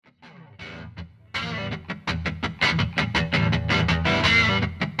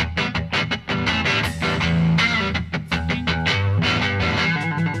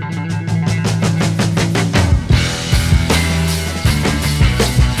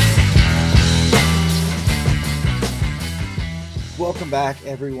Welcome back,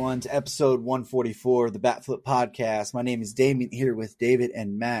 everyone, to episode 144 of the Bat Flip Podcast. My name is Damien, here with David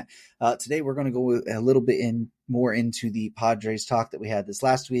and Matt. Today, we're going to go a little bit more into the Padres talk that we had this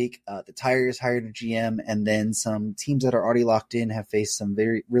last week. The Tigers hired a GM, and then some teams that are already locked in have faced some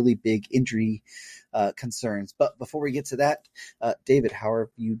really big injury concerns. But before we get to that, David, how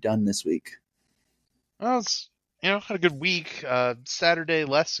have you done this week? Well, it's, had a good week. Saturday,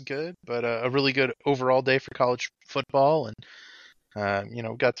 less good, but a really good overall day for college football. And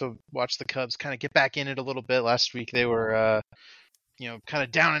got to watch the Cubs kind of get back in it a little bit. Last week they were, kind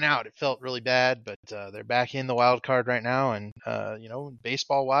of down and out. It felt really bad, but they're back in the wild card right now. And,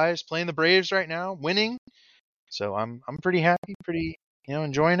 baseball wise, playing the Braves right now, winning. So I'm pretty happy, pretty,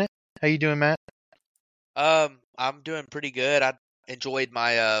 enjoying it. How you doing, Matt? I'm doing pretty good. I enjoyed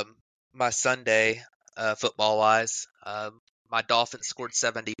my my Sunday football wise. My Dolphins scored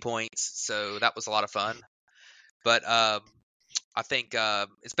 70 points, so that was a lot of fun. But I think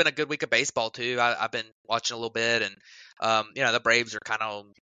it's been a good week of baseball too. I've been watching a little bit, and the Braves are kind of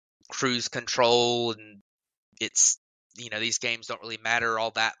cruise control, and it's these games don't really matter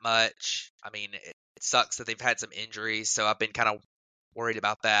all that much. I mean, it sucks that they've had some injuries, so I've been kind of worried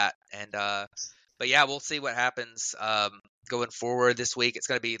about that. And but yeah, we'll see what happens going forward this week. There's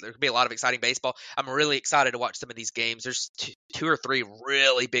gonna be a lot of exciting baseball. I'm really excited to watch some of these games. There's two or three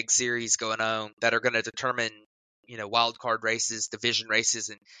really big series going on that are going to determine wild card races, division races,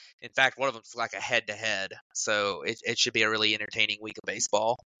 and in fact, one of them's like a head-to-head. So it should be a really entertaining week of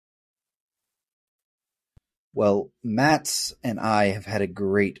baseball. Well, Matt and I have had a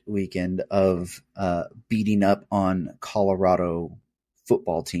great weekend of beating up on Colorado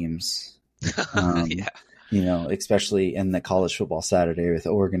football teams. Yeah. Especially in the college football Saturday with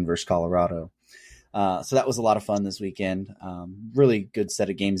Oregon versus Colorado. So that was a lot of fun this weekend. Really good set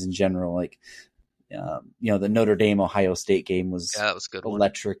of games in general. Like, the Notre Dame Ohio State game was, that was a good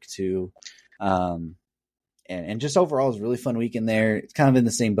electric too. And just overall, it was a really fun weekend there. It's kind of in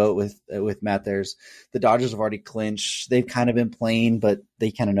the same boat with Matt. The Dodgers have already clinched. They've kind of been playing, but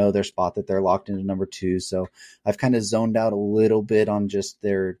they kind of know their spot that they're locked into number 2. So I've kind of zoned out a little bit on just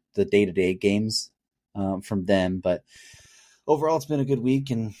the day-to-day games from them. But overall, it's been a good week,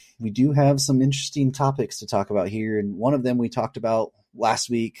 and we do have some interesting topics to talk about here. And one of them we talked about last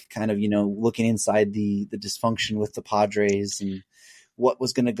week, kind of, looking inside the dysfunction with the Padres and what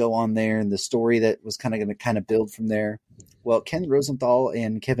was going to go on there and the story that was kind of going to build from there. Well, Ken Rosenthal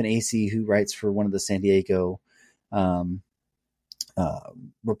and Kevin Acee, who writes for one of the San Diego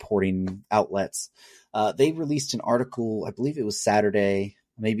reporting outlets, they released an article, I believe it was Saturday,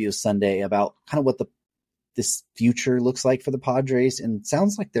 maybe it was Sunday, about kind of what this future looks like for the Padres. And it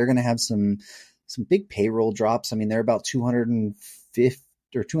sounds like they're going to have some big payroll drops. I mean, they're about 250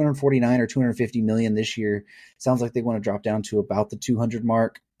 or 249 or 250 million this year. Sounds like they want to drop down to about the 200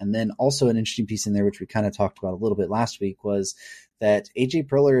 mark. And then also an interesting piece in there, which we kind of talked about a little bit last week, was that AJ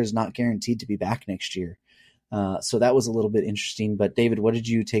Preller is not guaranteed to be back next year. So that was a little bit interesting. But David, what did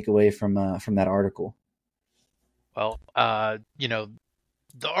you take away from that article? Well,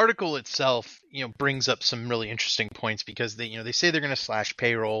 the article itself, brings up some really interesting points because they say they're going to slash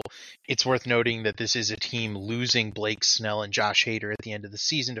payroll. It's worth noting that this is a team losing Blake Snell and Josh Hader at the end of the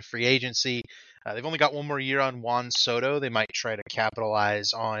season to free agency. They've only got one more year on Juan Soto. They might try to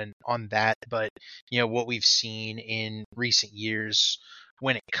capitalize on that, but what we've seen in recent years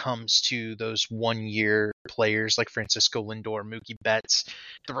when it comes to those 1-year players like Francisco Lindor, Mookie Betts,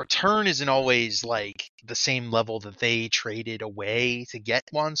 the return isn't always like the same level that they traded away to get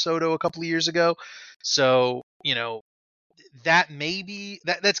Juan Soto a couple of years ago. So, that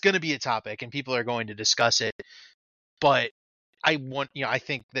that's going to be a topic and people are going to discuss it. But I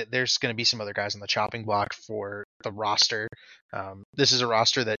think that there's going to be some other guys on the chopping block for the roster. This is a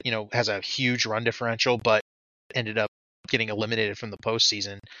roster that, has a huge run differential, but ended up getting eliminated from the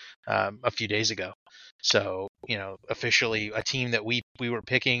postseason a few days ago. So, officially a team that we were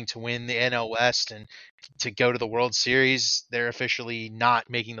picking to win the NL West and to go to the World Series, they're officially not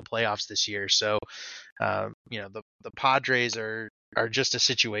making the playoffs this year. So, the Padres are just a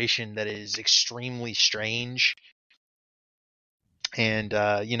situation that is extremely strange. And,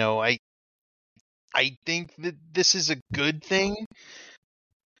 I think that this is a good thing,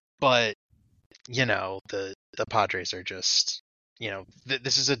 but, the Padres are just,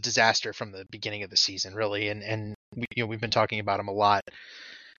 this is a disaster from the beginning of the season, really. And we've been talking about them a lot.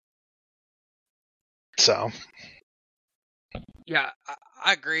 So. Yeah,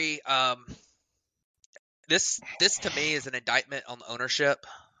 I agree. This to me is an indictment on ownership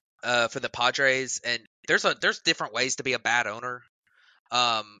for the Padres, and there's different ways to be a bad owner.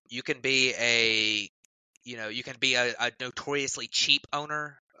 You can be a you can be a notoriously cheap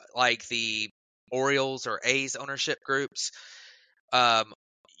owner like the Orioles or A's ownership groups.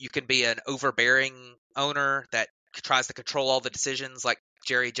 You can be an overbearing owner that tries to control all the decisions like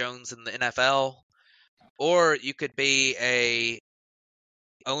Jerry Jones in the NFL, or you could be a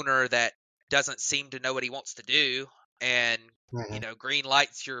owner that doesn't seem to know what he wants to do and green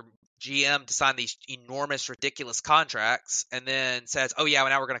lights your GM to sign these enormous, ridiculous contracts, and then says, "Oh yeah,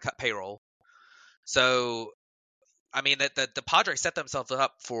 well, now we're going to cut payroll." So, I mean, the Padres set themselves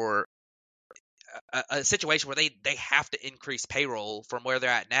up for a situation where they have to increase payroll from where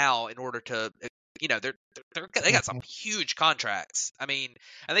they're at now in order to, they got some huge contracts. I mean,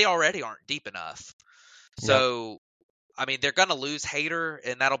 and they already aren't deep enough. So, I mean, they're going to lose Hader,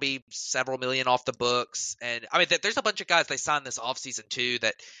 and that'll be several million off the books. And I mean, there's a bunch of guys they signed this offseason too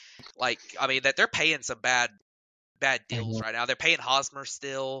that, that they're paying some bad deals right now. They're paying Hosmer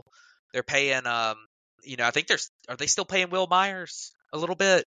still. They're paying, I think are they still paying Will Myers a little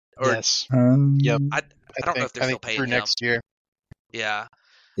bit? Or, yes. Yep. I don't know if they're still paying through him. next year. Yeah.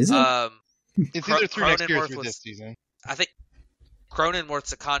 Is it? It's either through next year or through this season. I think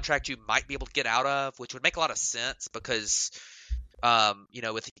Cronenworth's a contract you might be able to get out of, which would make a lot of sense because,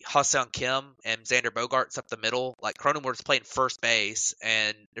 with Ha-Seong Kim and Xander Bogaerts up the middle, like Cronenworth's playing first base,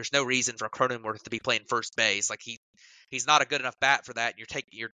 and there's no reason for Cronenworth to be playing first base. Like he's not a good enough bat for that. And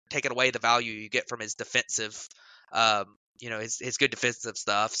you're taking away the value you get from his defensive, his good defensive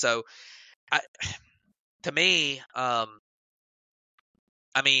stuff. So, to me, I've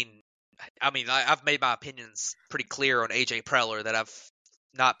made my opinions pretty clear on AJ Preller that I've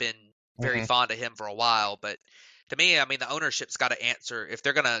not been very fond of him for a while. But to me, I mean, the ownership's got to answer if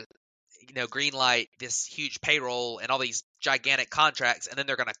they're going to, green light this huge payroll and all these gigantic contracts, and then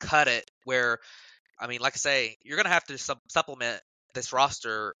they're going to cut it where, I mean, like I say, you're going to have to supplement this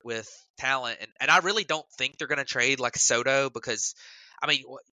roster with talent. And I really don't think they're going to trade like Soto because, I mean,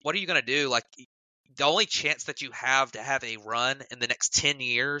 what are you going to do? Like, the only chance that you have to have a run in the next 10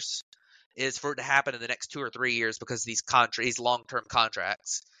 years is for it to happen in the next 2 or 3 years because of these long-term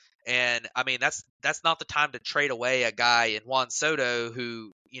contracts. And I mean, that's not the time to trade away a guy in Juan Soto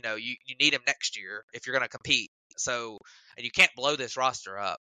who, you need him next year if you're going to compete. So, and you can't blow this roster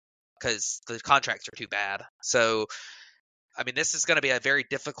up because the contracts are too bad. So, I mean, this is going to be a very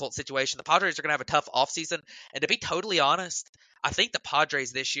difficult situation. The Padres are going to have a tough offseason. And to be totally honest, I think the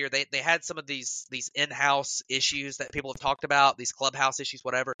Padres this year, they had some of these in-house issues that people have talked about, these clubhouse issues,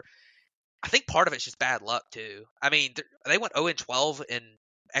 whatever. I think part of it's just bad luck too. I mean, they went 0-12 in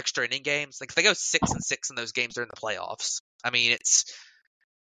extra inning games. Like if they go 6-6 in those games, they're in the playoffs. I mean, it's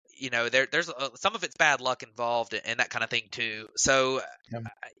there's some of it's bad luck involved and that kind of thing too. So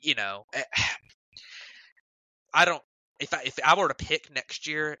I don't. If I were to pick next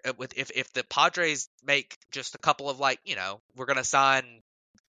year, if the Padres make just a couple of we're gonna sign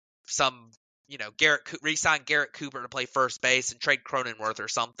some re-sign Garrett Cooper to play first base and trade Cronenworth or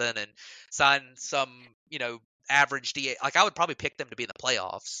something and sign some average DA. Like I would probably pick them to be in the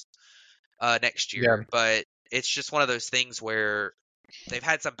playoffs next year. Yeah. But it's just one of those things where they've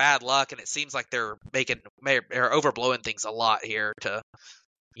had some bad luck and it seems like they're overblowing things a lot here to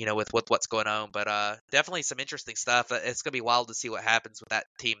with what's going on. But definitely some interesting stuff. It's gonna be wild to see what happens with that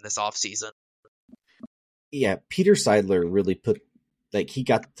team this offseason. Yeah, Peter Seidler really he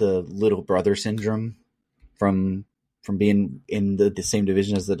got the little brother syndrome from being in the same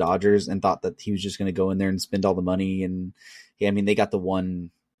division as the Dodgers and thought that he was just going to go in there and spend all the money. And they got the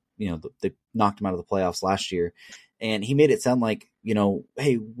one, they knocked him out of the playoffs last year, and he made it sound like,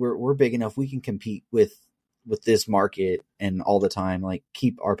 hey, we're big enough. We can compete with this market and all the time, like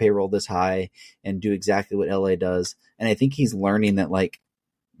keep our payroll this high and do exactly what LA does. And I think he's learning that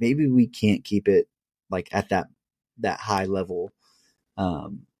maybe we can't keep it at that high level.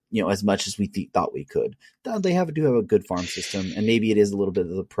 As much as we thought we could. They do have a good farm system, and maybe it is a little bit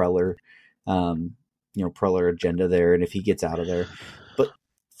of the Preller, Preller agenda there. And if he gets out of there, but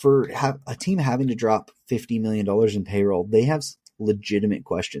for a team having to drop $50 million in payroll, they have legitimate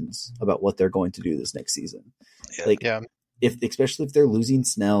questions about what they're going to do this next season. Especially if they're losing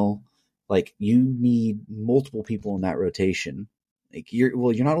Snell, you need multiple people in that rotation.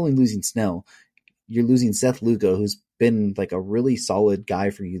 You're not only losing Snell, you're losing Seth Lugo, who's been a really solid guy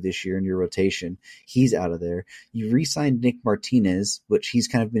for you this year in your rotation. He's out of there. You re-signed Nick Martinez, which he's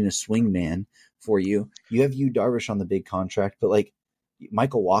kind of been a swing man for you. You have Yu Darvish on the big contract, but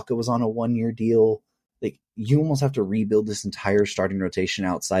Michael Wacha was on a 1-year deal. You almost have to rebuild this entire starting rotation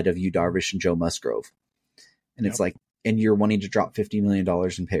outside of Yu Darvish and Joe Musgrove. And it's and you're wanting to drop $50 million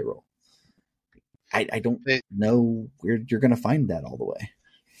in payroll. I don't know where you're going to find that all the way.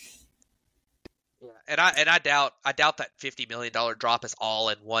 and I doubt that $50 million drop is all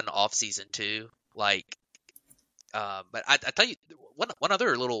in one off season too. Like, but I tell you, one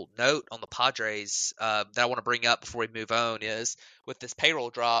other little note on the Padres that I want to bring up before we move on is with this payroll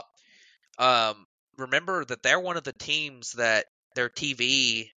drop. Remember that they're one of the teams that their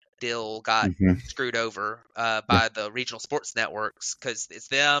TV deal got Mm-hmm. screwed over Yeah. by the regional sports networks, because it's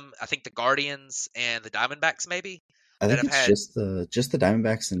them, I think the Guardians and the Diamondbacks maybe I that think have it's had just the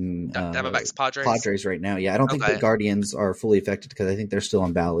Diamondbacks and Diamondbacks Padres. Padres right now. Yeah, I don't think the Okay. Guardians are fully affected because I think they're still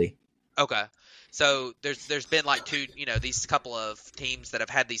on Bally. Okay. So there's been like two, these couple of teams that have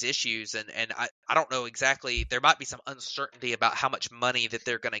had these issues, and I don't know exactly. There might be some uncertainty about how much money that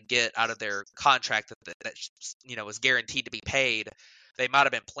they're going to get out of their contract that was guaranteed to be paid. They might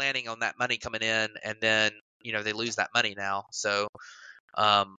have been planning on that money coming in, and then they lose that money now. So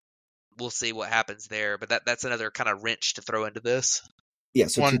we'll see what happens there. But that's another kind of wrench to throw into this. Yeah,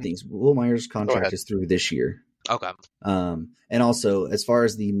 so two things. Will Meyer's contract is through this year. Okay. And also, as far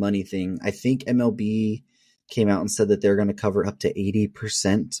as the money thing, I think MLB came out and said that they're going to cover up to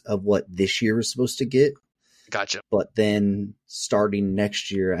 80% of what this year is supposed to get. Gotcha. But then starting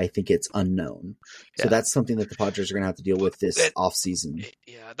next year, I think it's unknown. So that's something that the Padres are going to have to deal with this offseason.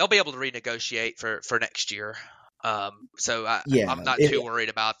 Yeah, they'll be able to renegotiate for next year. So I'm not too worried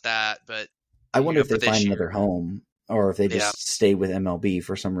about that. But I wonder if they find another home or if they just stay with MLB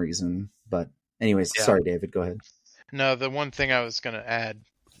for some reason. But anyways, sorry, David, go ahead. No, the one thing I was going to add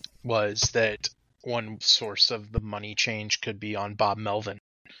was that one source of the money change could be on Bob Melvin.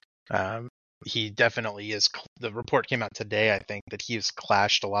 He definitely is. The report came out today, I think, that he has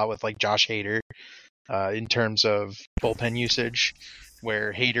clashed a lot with like Josh Hader in terms of bullpen usage,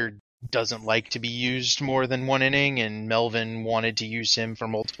 where Hader doesn't like to be used more than one inning, and Melvin wanted to use him for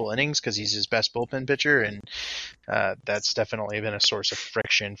multiple innings because he's his best bullpen pitcher, and that's definitely been a source of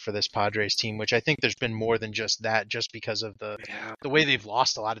friction for this Padres team, which I think there's been more than just that, just because of the way they've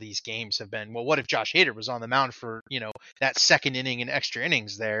lost a lot of these games have been, well, what if Josh Hader was on the mound for, that second inning and extra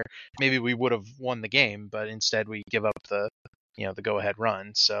innings there? Maybe we would have won the game, but instead we give up the go-ahead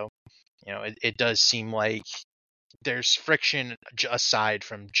run. So, it does seem like there's friction aside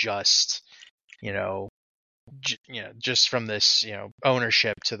from just, just from this,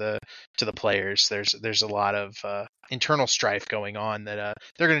 ownership to the players. There's a lot of internal strife going on that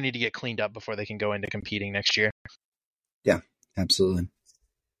they're going to need to get cleaned up before they can go into competing next year. Yeah, absolutely.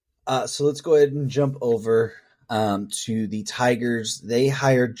 So let's go ahead and jump over to the Tigers. They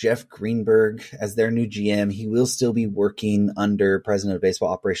hired Jeff Greenberg as their new GM. He will still be working under President of Baseball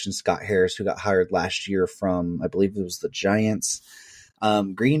Operations Scott Harris, who got hired last year from, I believe it was the Giants.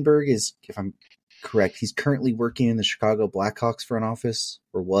 Greenberg is, if I'm correct, he's currently working in the Chicago Blackhawks front office,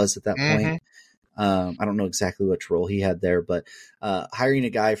 or was at that point. I don't know exactly which role he had there, but hiring a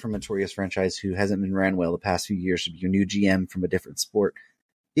guy from a notorious franchise who hasn't been ran well the past few years to be your new GM from a different sport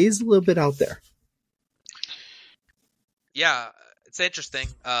is a little bit out there. Yeah, it's interesting.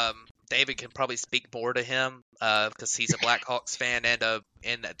 David can probably speak more to him because he's a Blackhawks fan,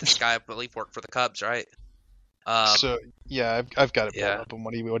 and this guy, I believe, worked for the Cubs, right? So yeah, I've got it pulled up on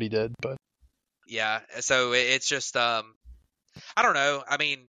what he did, but yeah. So it's just I don't know. I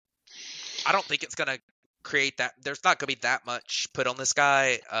mean, I don't think it's gonna create that. There's not gonna be that much put on this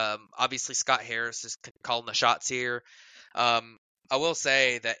guy. Obviously, Scott Harris is calling the shots here. I will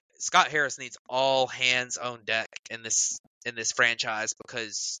say that Scott Harris needs all hands on deck in this franchise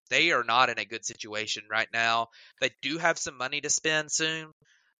because they are not in a good situation right now. They do have some money to spend soon,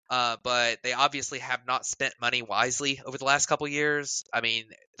 but they obviously have not spent money wisely over the last couple years. I mean,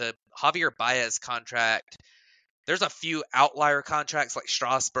 the Javier Baez contract, there's a few outlier contracts like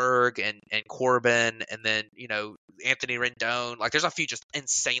Strasburg and Corbin, and then, Anthony Rendon. Like, there's a few just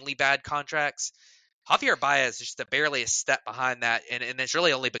insanely bad contracts. Javier Baez is just barely a step behind that, and it's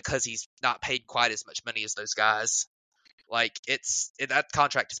really only because he's not paid quite as much money as those guys. Like, that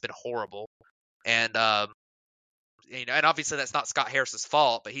contract has been horrible, and and obviously that's not Scott Harris's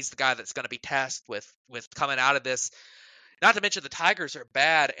fault, but he's the guy that's going to be tasked with coming out of this. Not to mention the Tigers are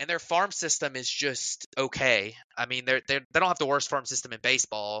bad, and their farm system is just okay. I mean, they don't have the worst farm system in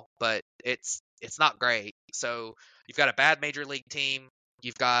baseball, but it's not great. So you've got a bad major league team,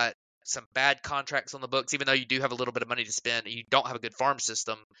 you've got some bad contracts on the books, even though you do have a little bit of money to spend, and you don't have a good farm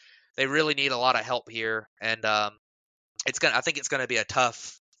system. They really need a lot of help here, and I think it's gonna be a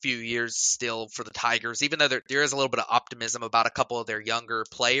tough few years still for the Tigers, even though there is a little bit of optimism about a couple of their younger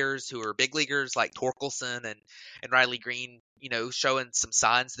players who are big leaguers like Torkelson and Riley Green, showing some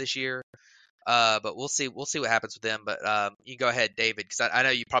signs this year. But we'll see. We'll see what happens with them. But you go ahead, David, because I know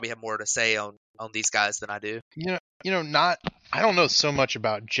you probably have more to say on these guys than I do. Not. I don't know so much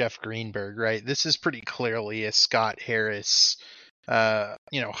about Jeff Greenberg, right? This is pretty clearly a Scott Harris,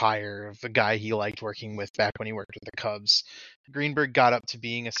 hire of a guy he liked working with back when he worked with the Cubs. Greenberg got up to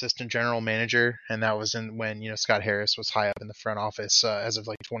being assistant general manager, and that was when Scott Harris was high up in the front office as of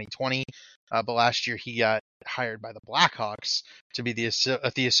like 2020. But last year he got hired by the Blackhawks to be the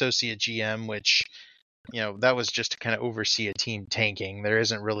associate GM, which that was just to kind of oversee a team tanking. There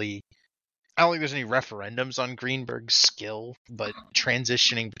isn't really. I don't think there's any referendums on Greenberg's skill, but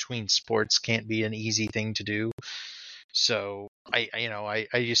transitioning between sports can't be an easy thing to do. So I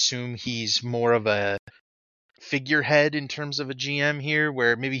assume he's more of a figurehead in terms of a GM here,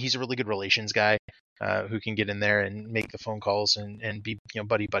 where maybe he's a really good relations guy who can get in there and make the phone calls and be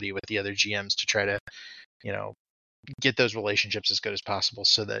buddy with the other GMs to try to get those relationships as good as possible,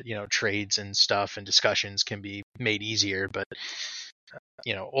 so that trades and stuff and discussions can be made easier. But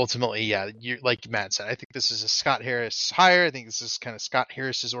ultimately, yeah, like Matt said, I think this is a Scott Harris hire. I think this is kind of Scott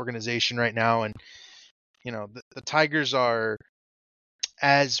Harris's organization right now, and the Tigers are,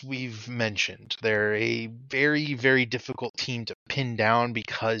 as we've mentioned, they're a very, very difficult team to pin down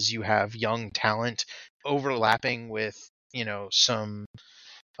because you have young talent overlapping with some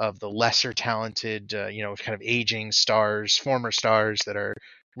of the lesser talented, kind of aging stars, former stars that are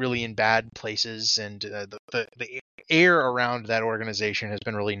really in bad places, and the air around that organization has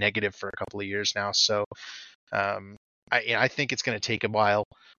been really negative for a couple of years now. So I think it's going to take a while.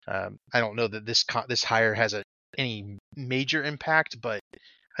 I don't know that this hire has any major impact, but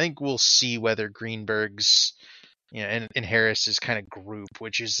I think we'll see whether Greenberg's and Harris's kind of group,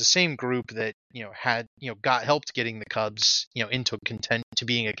 which is the same group that helped getting the Cubs into to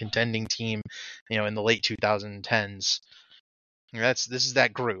being a contending team in the late 2010s. This is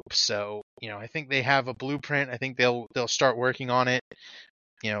that group. So I think they have a blueprint. I think they'll start working on it.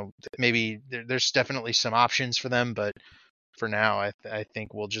 Maybe there's definitely some options for them, but for now, I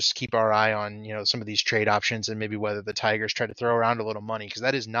think we'll just keep our eye on some of these trade options, and maybe whether the Tigers try to throw around a little money, because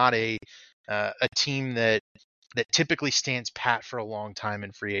that is not a team that typically stands pat for a long time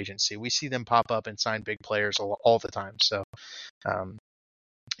in free agency. We see them pop up and sign big players all the time. So,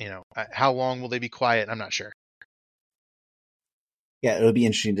 how long will they be quiet? I'm not sure. Yeah, it'll be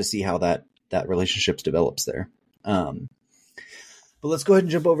interesting to see how that relationship develops there. But let's go ahead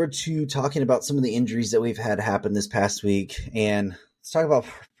and jump over to talking about some of the injuries that we've had happen this past week. And let's talk about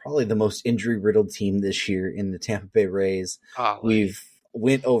probably the most injury-riddled team this year in the Tampa Bay Rays. We've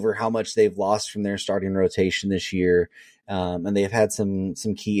went over how much they've lost from their starting rotation this year. And they've had some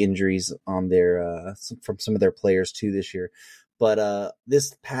key injuries on from some of their players too this year. But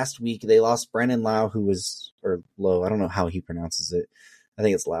this past week, they lost Brandon Lowe, or Lowe, I don't know how he pronounces it. I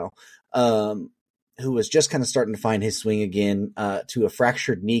think it's Lowe. Who was just kind of starting to find his swing again, to a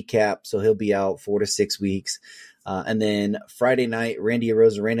fractured kneecap. So he'll be out 4 to 6 weeks. And then Friday night, Randy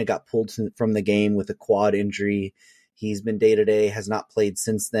Arozarena got pulled from the game with a quad injury. He's been day-to-day, has not played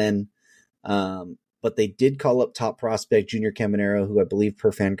since then. But they did call up top prospect Junior Caminero, who I believe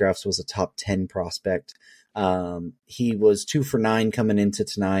per Fangraphs was a top 10 prospect. He was 2 for 9 coming into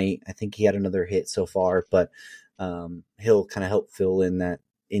tonight. I think he had another hit so far, but he'll kind of help fill in that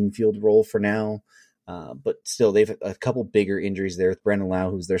infield role for now. But still, they've a couple bigger injuries there with Brandon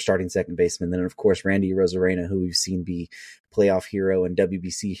Lowe, who's their starting second baseman. Then, of course, Randy Arozarena, who we've seen be playoff hero and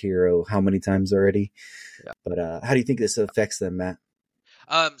WBC hero how many times already? Yeah. But how do you think this affects them, Matt?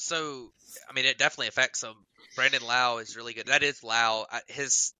 It definitely affects them. Brandon Lowe is really good. That is Lowe.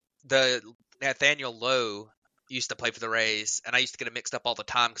 The Nathaniel Lowe used to play for the Rays, and I used to get them mixed up all the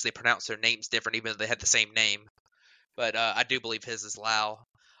time because they pronounce their names different, even though they had the same name. But I do believe his is Lowe.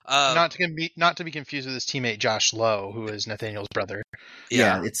 Not to be confused with his teammate Josh Lowe, who is Nathaniel's brother.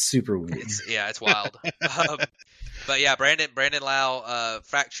 Yeah, it's super weird. It's wild. But yeah, Brandon Lowe,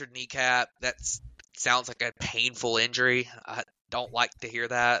 fractured kneecap. That sounds like a painful injury. I don't like to hear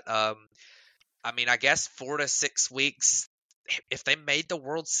that. I guess 4 to 6 weeks. If they made the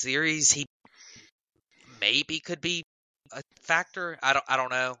World Series, he maybe could be a factor. I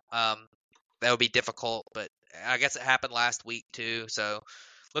don't know. That would be difficult, but I guess it happened last week too. So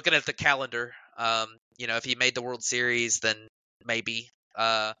looking at the calendar, if he made the World Series, then maybe.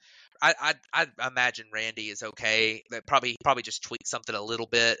 I imagine Randy is okay. They probably just tweak something a little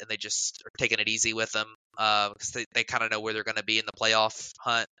bit, and they just are taking it easy with him because they kind of know where they're going to be in the playoff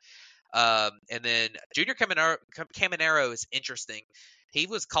hunt. And then Junior Caminero is interesting. He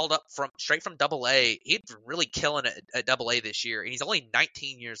was called up straight from Double A. He'd been really killing it at Double A this year, and he's only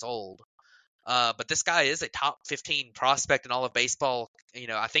 19 years old. But this guy is a top 15 prospect in all of baseball.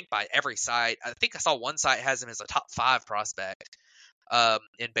 I think by every site. I think I saw one site has him as a top 5 prospect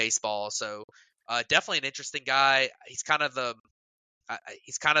in baseball. So definitely an interesting guy. He's kind of the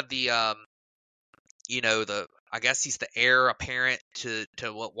I guess he's the heir apparent to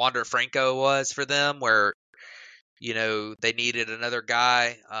what Wander Franco was for them, where they needed another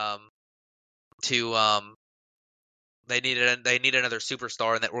guy to they needed another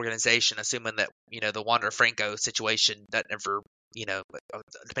superstar in that organization, assuming that the Wander Franco situation that never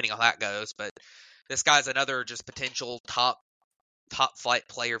depending on how that goes. But this guy's another just potential top flight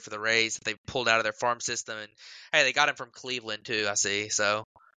player for the Rays that they pulled out of their farm system, and hey, they got him from Cleveland too. I see. So,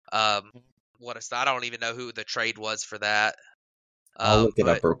 I don't even know who the trade was for that. I'll look it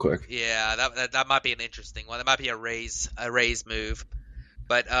up real quick. Yeah, that might be an interesting one. That might be a Rays move,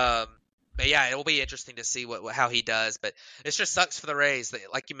 but yeah, it will be interesting to see how he does. But it just sucks for the Rays.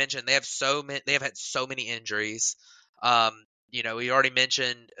 Like you mentioned, they have had so many injuries. We already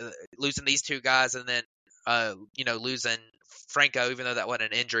mentioned losing these two guys, and then losing Franco, even though that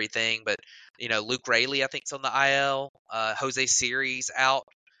wasn't an injury thing. But Luke Raley, I think, is on the IL. Jose Siri's out,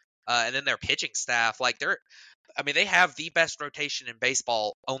 and then their pitching staff, they have the best rotation in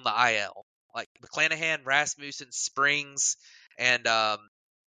baseball on the IL. Like McClanahan, Rasmussen, Springs, and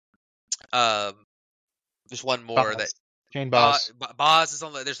there's one more that Shane Boz. Boz is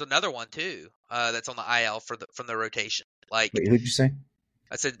on the. There's another one too that's on the IL from the rotation. Wait, who'd you say?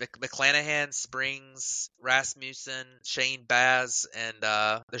 I said McClanahan, Springs, Rasmussen, Shane Baz, and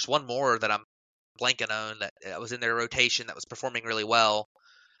there's one more that I'm blanking on that was in their rotation that was performing really well.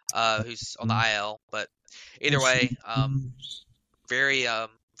 Who's on the IL? But either way, very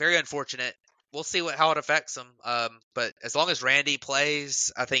unfortunate. We'll see how it affects them. But as long as Randy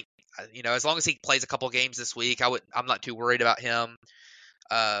plays, I think as long as he plays a couple games this week, I'm not too worried about him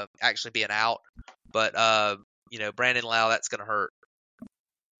actually being out. But Brandon Lau, that's going to hurt.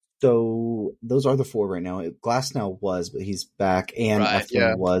 So those are the 4 right now. Glasnow was, but he's back, and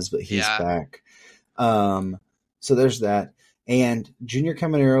Eflin was, but he's back. So there's that. And Junior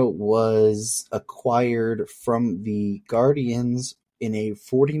Caminero was acquired from the Guardians in a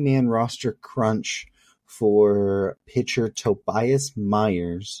 40-man roster crunch for pitcher Tobias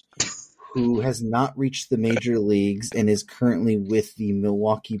Myers, who has not reached the major leagues and is currently with the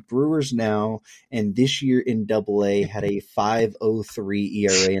Milwaukee Brewers now. And this year in Double-A had a 5.03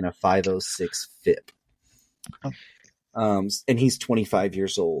 ERA and a 5.06 FIP. And he's 25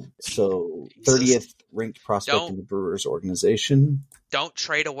 years old. So 30th ranked prospect in the Brewers organization. Don't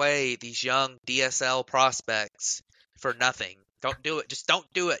trade away these young DSL prospects for nothing. Don't do it. Just don't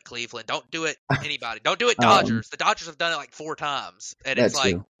do it, Cleveland. Don't do it, anybody. Don't do it, Dodgers. The Dodgers have done it like 4 times. And it's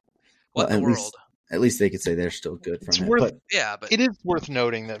like, what in the world? At least they could say they're still good from it. But it is worth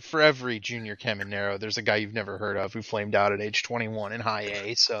noting that for every Junior Caminero, there's a guy you've never heard of who flamed out at age 21 in High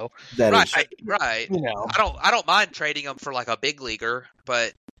A. So right. I don't mind trading him for like a big leaguer,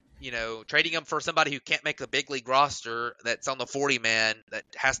 but trading him for somebody who can't make the big league roster that's on the 40-man that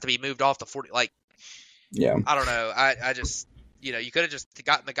has to be moved off the 40. I don't know. I just you could have just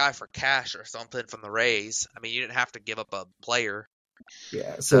gotten the guy for cash or something from the Rays. I mean, you didn't have to give up a player.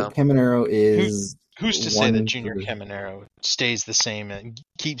 Yeah. So Caminero is. Who's to say that Junior Caminero stays the same and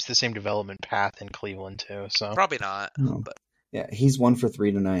keeps the same development path in Cleveland too? So probably not. No. But yeah, he's 1 for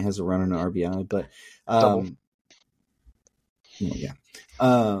 3 tonight. Has a run and an RBI, but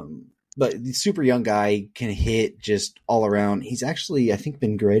but the super young guy can hit just all around. He's actually, I think,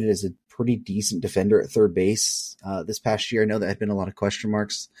 been graded as a pretty decent defender at third base this past year. I know that had been a lot of question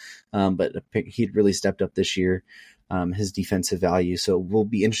marks, but he'd really stepped up this year. His defensive value. So it will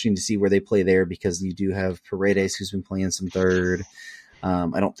be interesting to see where they play there because you do have Paredes who's been playing some third.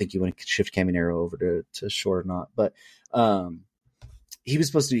 I don't think you want to shift Caminero over to short or not, but he was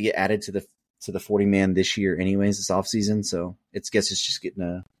supposed to get added to the 40-man this year anyways, this offseason. So it's just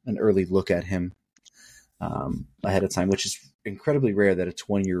getting an early look at him ahead of time, which is incredibly rare that a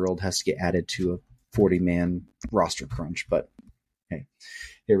 20-year-old has to get added to a 40-man roster crunch. But hey,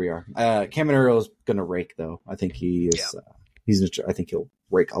 here we are. Caminero's going to rake, though. I think he is. I think he'll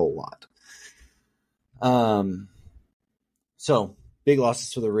rake a lot. So big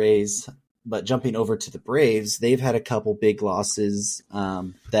losses for the Rays, but jumping over to the Braves, they've had a couple big losses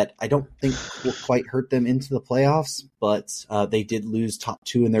that I don't think will quite hurt them into the playoffs, but they did lose top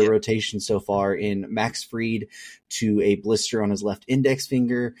 2 in their rotation so far in Max Fried to a blister on his left index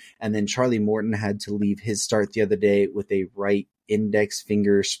finger, and then Charlie Morton had to leave his start the other day with a right index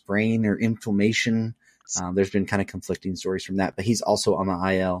finger sprain or inflammation. There's been kind of conflicting stories from that, but he's also on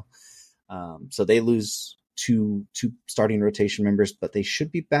the IL. So they lose two starting rotation members, but they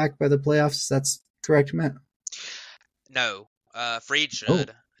should be back by the playoffs. That's correct, Matt? No, Freed Oh,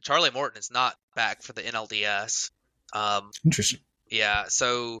 should. Charlie Morton is not back for the NLDS. interesting. Yeah,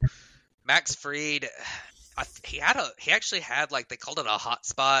 so Max Fried, he actually had, like, they called it a hot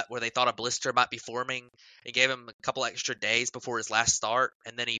spot where they thought a blister might be forming. They gave him a couple extra days before his last start,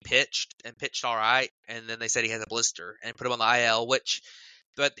 and then he pitched all right, and then they said he had a blister and put him on the IL.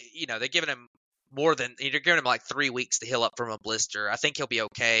 But they're giving him they're giving him like 3 weeks to heal up from a blister. I think he'll be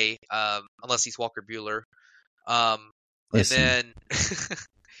okay, unless he's Walker Buehler. And then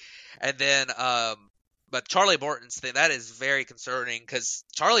and then but Charlie Morton's thing, that is very concerning because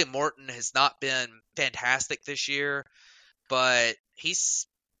Charlie Morton has not been fantastic this year, but he's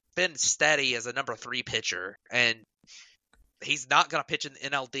been steady as a number 3 pitcher, and he's not going to pitch in the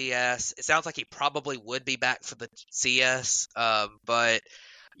NLDS. It sounds like he probably would be back for the CS, but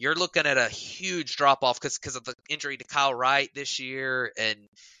you're looking at a huge drop-off because of the injury to Kyle Wright this year and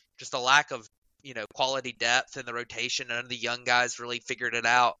just a lack of quality depth in the rotation. None of the young guys really figured it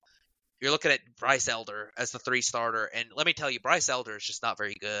out. You're looking at Bryce Elder as the 3 starter, and let me tell you, Bryce Elder is just not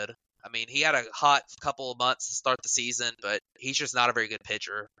very good. I mean, he had a hot couple of months to start the season, but he's just not a very good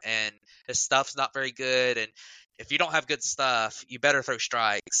pitcher, and his stuff's not very good. And if you don't have good stuff, you better throw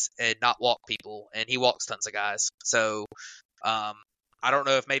strikes and not walk people, and he walks tons of guys. So I don't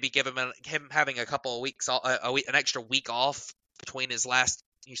know if maybe give him having a couple of weeks, an extra week off between his last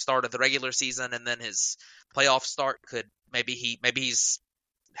start of the regular season and then his playoff start could maybe he's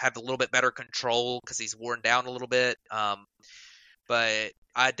have a little bit better control because he's worn down a little bit. But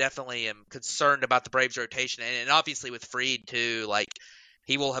I definitely am concerned about the Braves rotation, and obviously with Fried too. Like,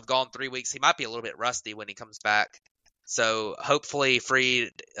 he will have gone 3 weeks. He might be a little bit rusty when he comes back. So hopefully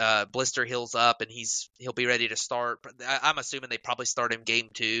Fried blister heals up and he'll be ready to start. I'm assuming they probably start him game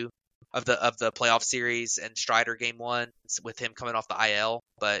 2 of the playoff series and Strider game 1 with him coming off the IL.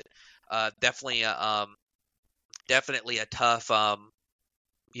 But definitely a tough.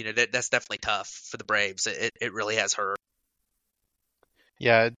 That's definitely tough for the Braves. It really has hurt.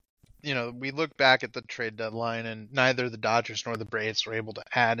 Yeah, we look back at the trade deadline, and neither the Dodgers nor the Braves were able to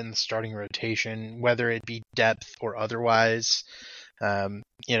add in the starting rotation, whether it be depth or otherwise. And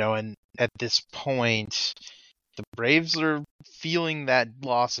at this point, the Braves are feeling that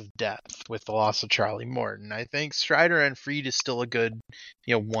loss of depth with the loss of Charlie Morton. I think Strider and Fried is still a good,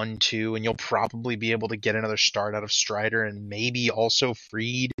 1-2, and you'll probably be able to get another start out of Strider and maybe also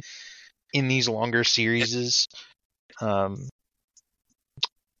Fried in these longer series.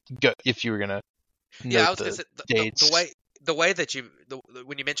 If you were gonna note I was gonna say dates. the way that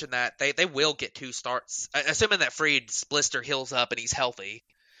when you mentioned that they will get 2 starts, assuming that Fried's blister heals up and he's healthy.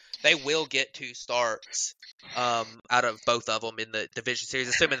 They will get 2 starts out of both of them in the division series,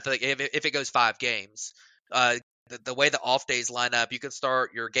 assuming if it goes 5 games. The way the off days line up, you can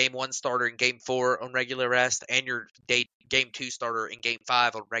start your game 1 starter in game 4 on regular rest and your game 2 starter in game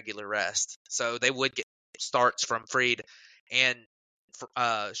 5 on regular rest. So they would get starts from Fried and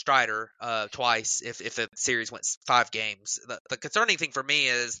Strider twice if the series went 5 games. The concerning thing for me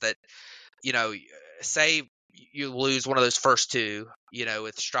is that, say you lose one of those first 2,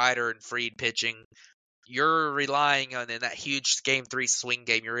 with Strider and Fried pitching, you're relying on, in that huge game 3 swing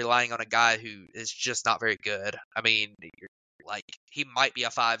game, you're relying on a guy who is just not very good. I mean, he might be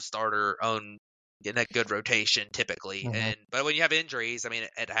a 5 starter in a good rotation typically. Mm-hmm. But when you have injuries, I mean,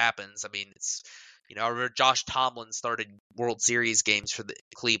 it happens. I mean, it's, I remember Josh Tomlin started World Series games for the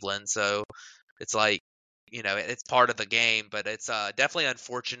Cleveland, so it's like, it's part of the game, but it's definitely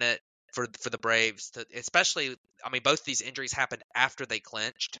unfortunate for the Braves especially. I mean, both these injuries happened after they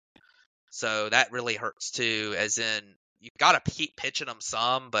clinched, so that really hurts too. As in, you've got to keep pitching them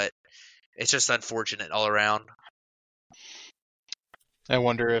some, but it's just unfortunate all around. I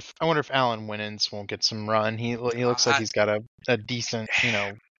wonder if Alan Winans won't get some run. He looks like he's got a decent,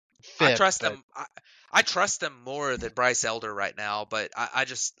 fit. I trust him. I trust him more than Bryce Elder right now, but I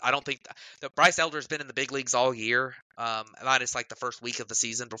don't think that Bryce Elder's been in the big leagues all year, minus like the first week of the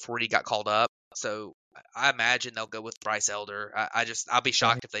season before he got called up. So I imagine they'll go with Bryce Elder. I'll be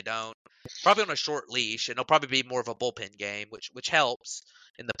shocked if they don't. Probably on a short leash, and it'll probably be more of a bullpen game, which helps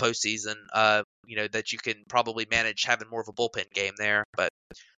in the postseason. That you can probably manage having more of a bullpen game there, but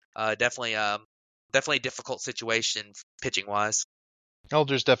definitely a difficult situation pitching wise.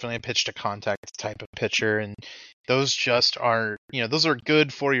 Elder's definitely a pitch to contact type of pitcher, and those just are, those are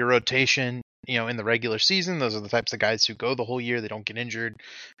good for your rotation. in the regular season. Those are the types of guys who go the whole year. They don't get injured.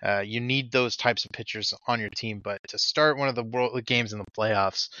 You need those types of pitchers on your team. But to start one of the world games in the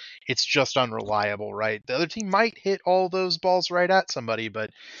playoffs, it's just unreliable, right? The other team might hit all those balls right at somebody, but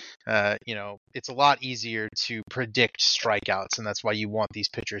it's a lot easier to predict strikeouts, and that's why you want these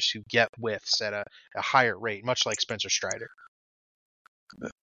pitchers who get whiffs at a higher rate, much like Spencer Strider.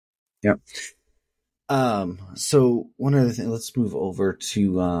 Yeah. So one other thing, let's move over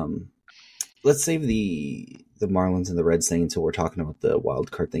to let's save the Marlins and the Reds thing until we're talking about the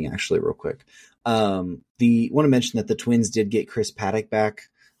wild card thing actually real quick. Want to mention that the Twins did get Chris Paddock back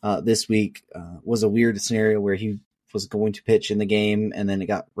this week. Was a weird scenario where he was going to pitch in the game and then it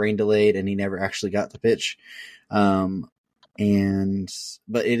got rain delayed and he never actually got to pitch. But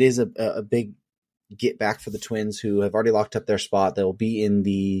it is a big get back for the Twins, who have already locked up their spot. They'll be in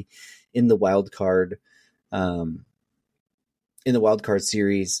the wild card, in the wild card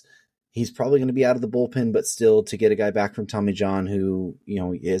series. He's probably going to be out of the bullpen, but still, to get a guy back from Tommy John, who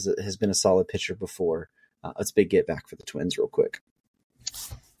has been a solid pitcher before, it's a big get back for the Twins, real quick.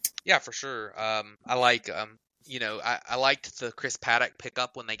 Yeah, for sure. I like I liked the Chris Paddock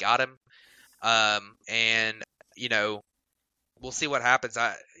pickup when they got him, and we'll see what happens.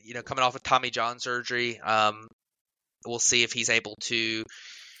 Coming off of Tommy John surgery, we'll see if he's able to.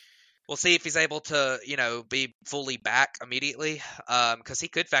 We'll see if he's able to, be fully back immediately, because he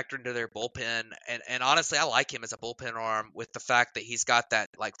could factor into their bullpen. And honestly, I like him as a bullpen arm with the fact that he's got that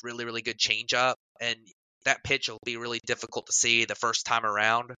like really, really good changeup, and that pitch will be really difficult to see the first time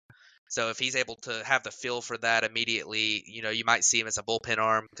around. So if he's able to have the feel for that immediately, you might see him as a bullpen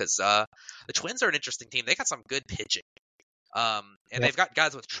arm, because the Twins are an interesting team. They got some good pitching. And they've got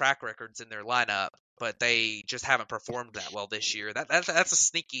guys with track records in their lineup, but they just haven't performed that well this year. That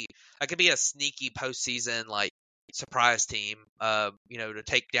could be a sneaky postseason like surprise team. To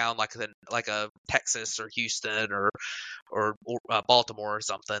take down like a Texas or Houston or Baltimore or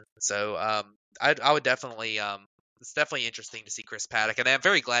something. So I would definitely it's definitely interesting to see Chris Paddock, and I'm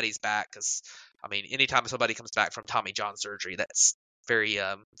very glad he's back, because anytime somebody comes back from Tommy John surgery, that's very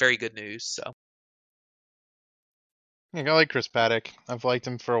very good news. So. Yeah, I like Chris Paddock. I've liked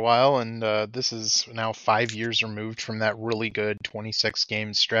him for a while, and this is now 5 years removed from that really good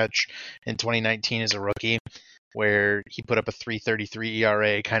 26-game stretch in 2019 as a rookie, where he put up a 3.33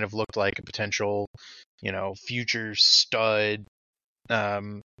 ERA, kind of looked like a potential, future stud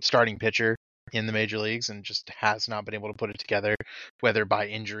starting pitcher in the major leagues, and just has not been able to put it together, whether by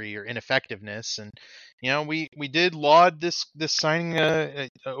injury or ineffectiveness. And we did laud this signing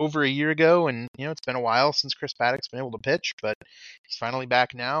over a year ago, and it's been a while since Chris Paddock's been able to pitch, but he's finally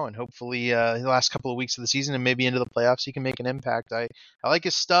back now, and hopefully the last couple of weeks of the season and maybe into the playoffs he can make an impact. I like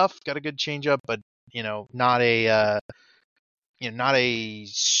his stuff, got a good changeup, but not a not a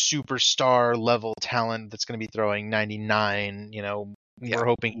superstar level talent that's going to be throwing 99. We're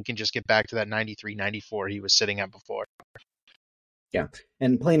hoping he can just get back to that 93, 94 he was sitting at before. Yeah,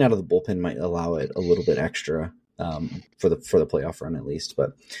 and playing out of the bullpen might allow it a little bit extra for the playoff run at least.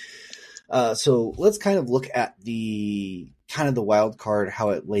 But so let's kind of look at the wild card, how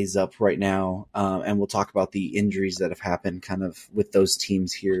it lays up right now, and we'll talk about the injuries that have happened kind of with those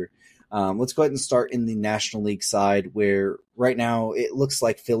teams here. Let's go ahead and start in the National League side, where right now it looks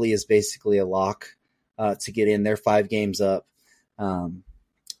like Philly is basically a lock to get in. They're 5 games up.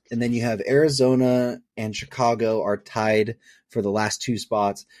 And then you have Arizona and Chicago are tied for the last 2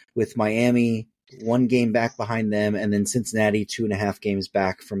 spots, with Miami 1 game back behind them, and then Cincinnati 2.5 games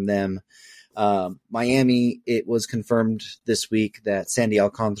back from them. Miami, it was confirmed this week that Sandy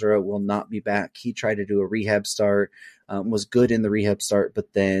Alcantara will not be back. He tried to do a rehab start, was good in the rehab start,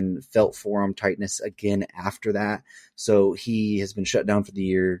 but then felt forearm tightness again after that. So he has been shut down for the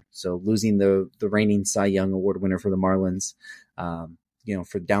year. So losing the reigning Cy Young Award winner for the Marlins,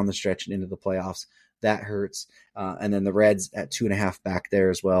 for down the stretch and into the playoffs, that hurts. And then the Reds at 2.5 back there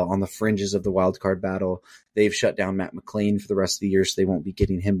as well, on the fringes of the wild card battle. They've shut down Matt McLain for the rest of the year, so they won't be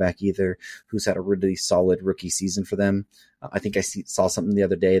getting him back either, who's had a really solid rookie season for them. I think I saw something the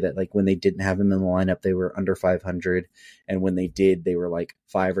other day that like when they didn't have him in the lineup, they were under 500. And when they did, they were like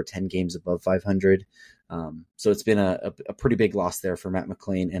 5 or 10 games above 500. So it's been a pretty big loss there for Matt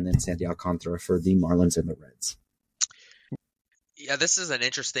McLain, and then Sandy Alcantara for the Marlins and the Reds. Yeah, this is an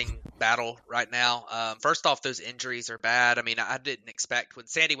interesting battle right now. First off, those injuries are bad. I didn't expect, when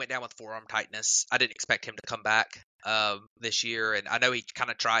Sandy went down with forearm tightness, I didn't expect him to come back this year. And I know he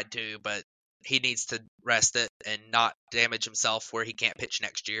kind of tried to, but he needs to rest it and not damage himself where he can't pitch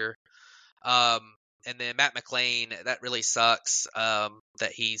next year. And then Matt McLain, that really sucks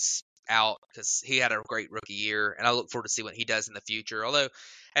that he's out because he had a great rookie year, and I look forward to see what he does in the future. Although,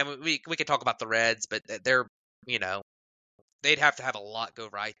 and we could talk about the Reds, but they're you know they'd have to have a lot go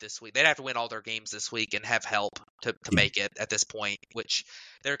right this week. They'd have to win all their games this week and have help to make it at this point. Which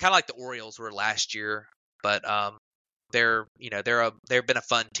they're kind of like the Orioles were last year, but they've been a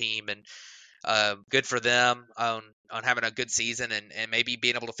fun team, and good for them on having a good season and maybe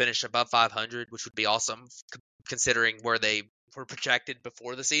being able to finish above 500, which would be awesome considering where they were projected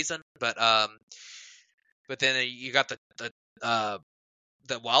before the season. But then you got the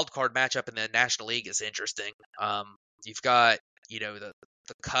wild card matchup in the National League is interesting. You've got the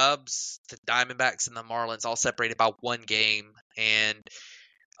Cubs, the Diamondbacks, and the Marlins all separated by one game, and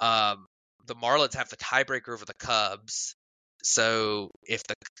the Marlins have the tiebreaker over the Cubs. So if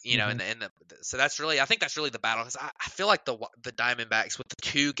so that's really, I think that's really the battle, because I feel like the Diamondbacks with the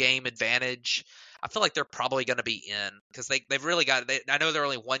 2-game advantage, I feel like they're probably going to be in, because they've really got. I know they're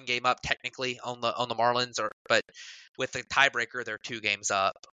only 1 game up technically on the Marlins, but with the tiebreaker they're 2 games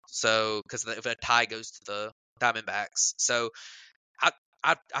up. So because if a tie goes to the Diamondbacks, so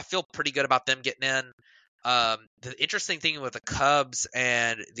I feel pretty good about them getting in. The interesting thing with the Cubs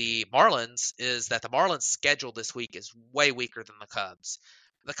and the Marlins is that the Marlins' schedule this week is way weaker than the Cubs.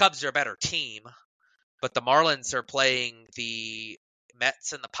 The Cubs are a better team, but the Marlins are playing the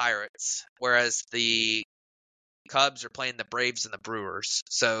Mets and the Pirates, whereas the Cubs are playing the Braves and the Brewers.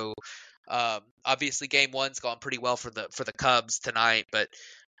 So obviously, Game 1's gone pretty well for the Cubs tonight, but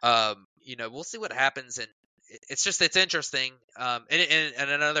we'll see what happens. And it's interesting. And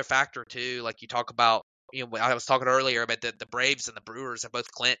another factor too, like you talk about. I was talking earlier about the Braves and the Brewers have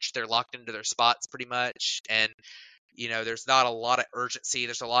both clinched. They're locked into their spots pretty much. And, there's not a lot of urgency.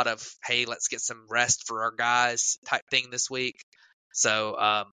 There's a lot of, hey, let's get some rest for our guys type thing this week.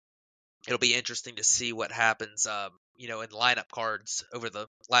 So it'll be interesting to see what happens, in lineup cards over the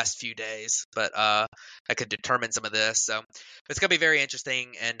last few days. But that could determine some of this. So it's going to be very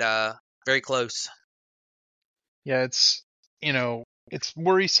interesting and very close. Yeah, it's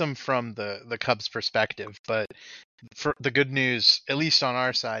worrisome from the Cubs' perspective, but for the good news, at least on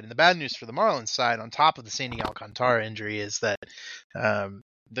our side, and the bad news for the Marlins side, on top of the Sandy Alcantara injury, is that the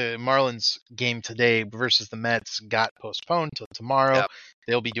Marlins game today versus the Mets got postponed till tomorrow. Yep.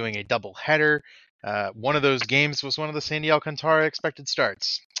 They'll be doing a double header. One of those games was one of the Sandy Alcantara expected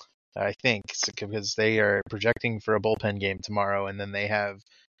starts, I think, because they are projecting for a bullpen game tomorrow, and then they have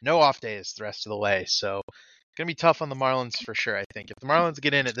no off days the rest of the way. So going to be tough on the Marlins for sure, I think. If the Marlins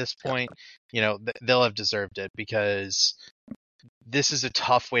get in at this point, they'll have deserved it, because this is a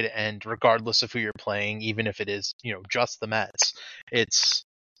tough way to end, regardless of who you're playing, even if it is, just the Mets. It's,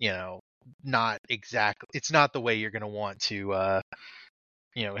 not exactly, it's not the way you're going to want to,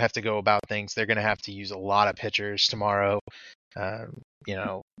 have to go about things. They're going to have to use a lot of pitchers tomorrow.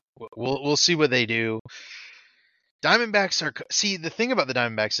 We'll see what they do. Diamondbacks the thing about the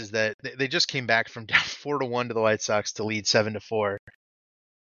Diamondbacks is that they just came back from down 4-1 to the White Sox to lead 7-4.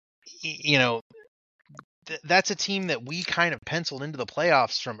 That's a team that we kind of penciled into the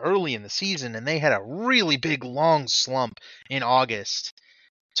playoffs from early in the season, and they had a really big long slump in August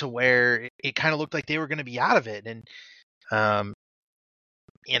to where it kind of looked like they were going to be out of it. And I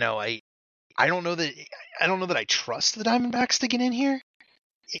don't know that I trust the Diamondbacks to get in here.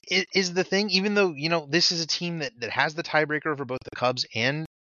 Is the thing, even though, this is a team that has the tiebreaker over both the Cubs and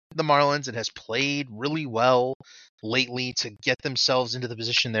the Marlins and has played really well lately to get themselves into the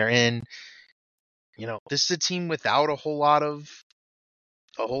position they're in. This is a team without a whole lot of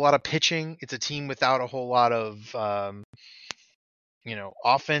pitching. It's a team without a whole lot of,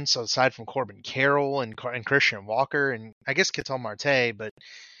 offense aside from Corbin Carroll and Christian Walker and I guess Ketel Marte, but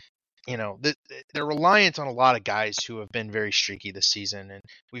they're reliant on a lot of guys who have been very streaky this season, and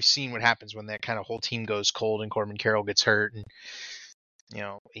we've seen what happens when that kind of whole team goes cold and Corbin Carroll gets hurt, and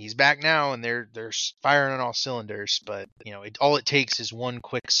he's back now and they're firing on all cylinders, but all it takes is one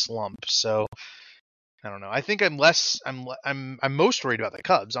quick slump. So I don't know. I think I'm most worried about the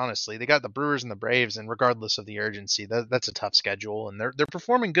Cubs, honestly. They got the Brewers and the Braves, and regardless of the urgency, that's a tough schedule, and they're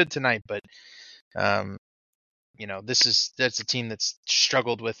performing good tonight, but that's a team that's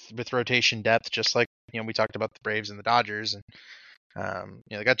struggled with rotation depth, just like we talked about the Braves and the Dodgers, and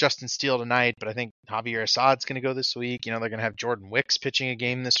they got Justin Steele tonight, but I think Javier Assad's going to go this week. They're going to have Jordan Wicks pitching a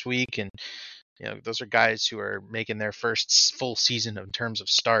game this week, and those are guys who are making their first full season in terms of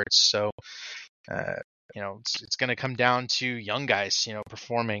starts. So it's going to come down to young guys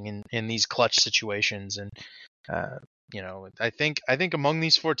performing in these clutch situations, and I think among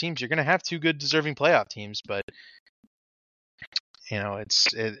these 4 teams, you're going to have 2 good deserving playoff teams, but it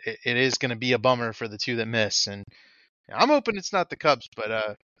is going to be a bummer for the 2 that miss. And I'm hoping it's not the Cubs,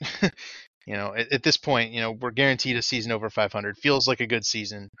 but At this point, we're guaranteed a season over 500. Feels like a good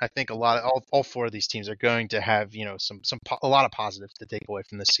season. I think all four of these teams are going to have, a lot of positives to take away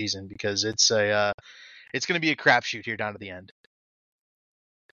from this season because it's going to be a crapshoot here down to the end.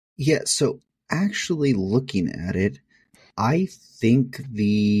 Yeah. So actually looking at it, I think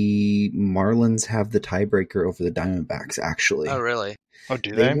the Marlins have the tiebreaker over the Diamondbacks. Actually, Oh, really? Oh,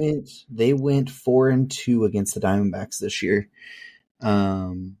 do they? They went 4-2 against the Diamondbacks this year.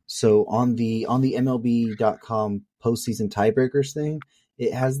 So on the MLB.com postseason tiebreakers thing,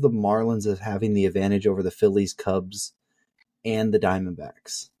 it has the Marlins as having the advantage over the Phillies, Cubs, and the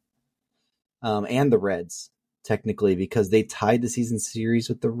Diamondbacks, and the Reds technically because they tied the season series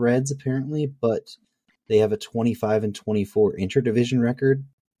with the Reds apparently, but they have a 25-24 interdivision record,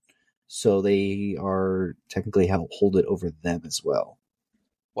 so they are technically hold it over them as well.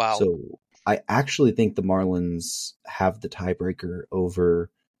 Wow. So I actually think the Marlins have the tiebreaker over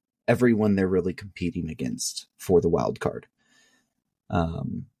everyone they're really competing against for the wild card.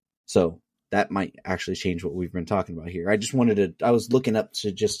 So that might actually change what we've been talking about here. I was looking up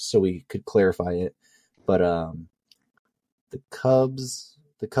to just so we could clarify it, but the Cubs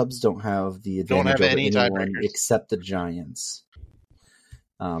don't have the advantage over anyone except the Giants.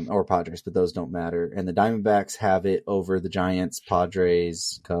 Or Padres, but those don't matter. And the Diamondbacks have it over the Giants,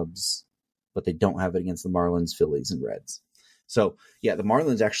 Padres, Cubs, but they don't have it against the Marlins, Phillies, and Reds. So, yeah, the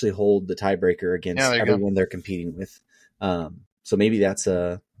Marlins actually hold the tiebreaker against everyone they're competing with. So maybe that's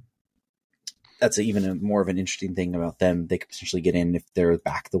even more of an interesting thing about them. They could potentially get in if they're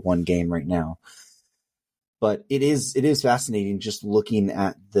back the one game right now. But it is fascinating just looking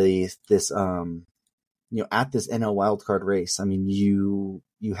at this at this NL wildcard race. I mean, you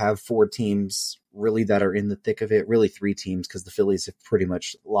have four teams really that are in the thick of it, really three teams because the Phillies have pretty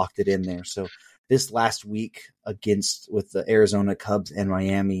much locked it in there. So this last week with the Arizona, Cubs, and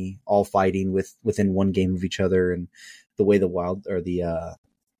Miami all fighting within one game of each other, and the way the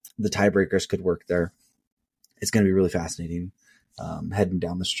tiebreakers could work there, it's going to be really fascinating heading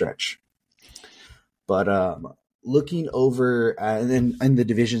down the stretch. But looking over and then in the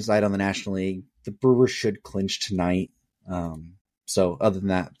division side on the National League, the Brewers should clinch tonight. So other than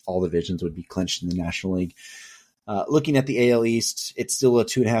that, all divisions would be clinched in the National League. Looking at the AL East, it's still a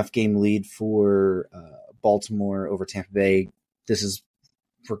 2.5 game lead for Baltimore over Tampa Bay. This is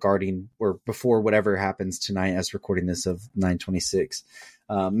regarding or before whatever happens tonight as recording this of 9/26.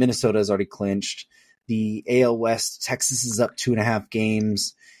 Minnesota has already clinched. The AL West, Texas is up 2.5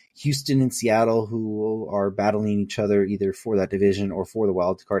 games. Houston and Seattle, who are battling each other either for that division or for the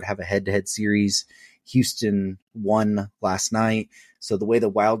wild card, have a head-to-head series. Houston won last night. So the way the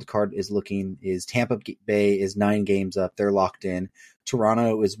wild card is looking is Tampa Bay is 9 games up. They're locked in.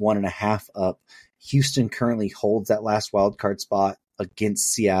 Toronto is 1.5 up. Houston currently holds that last wild card spot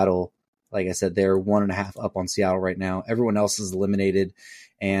against Seattle. Like I said, they're 1.5 up on Seattle right now. Everyone else is eliminated,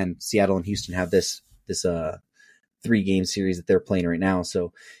 and Seattle and Houston have this 3-game series that they're playing right now.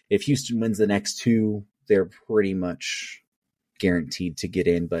 So if Houston wins the next 2, they're pretty much guaranteed to get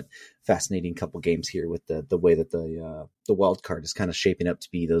in. But fascinating couple games here with the way that the wild card is kind of shaping up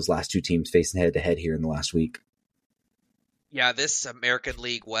to be those last 2 teams facing head to head here in the last week. Yeah, this American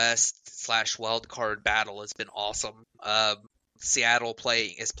League West / wild card battle has been awesome. Seattle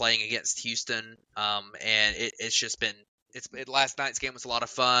is playing against Houston, and it's just been last night's game was a lot of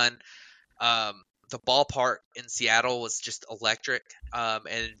fun. The ballpark in Seattle was just electric,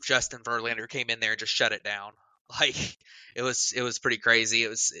 and Justin Verlander came in there and just shut it down. Like it was pretty crazy.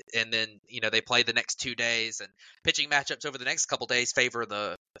 And then they play the next 2 days, and pitching matchups over the next couple days favor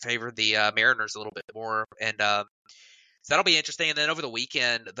the Mariners a little bit more, and so that'll be interesting. And then over the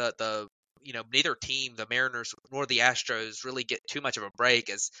weekend, neither team, the Mariners nor the Astros, really get too much of a break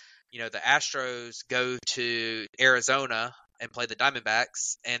as the Astros go to Arizona and play the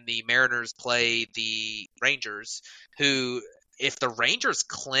Diamondbacks, and the Mariners play the Rangers, who, if the Rangers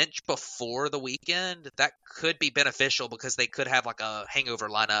clinch before the weekend, that could be beneficial because they could have like a hangover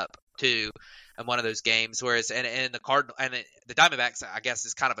lineup too in one of those games. Whereas and the Diamondbacks, I guess,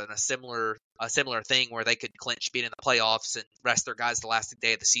 is kind of a similar thing where they could clinch being in the playoffs and rest their guys the last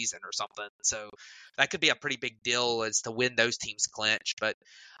day of the season or something. So that could be a pretty big deal as to when those teams clinch. But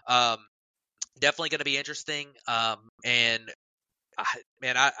definitely going to be interesting. And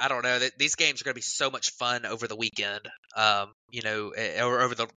I don't know. These games are going to be so much fun over the weekend, or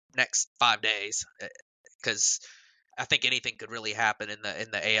over the next 5 days, because I think anything could really happen in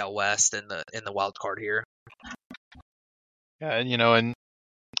the AL West and in the wild card here. Yeah, and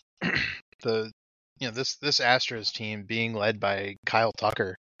the this Astros team being led by Kyle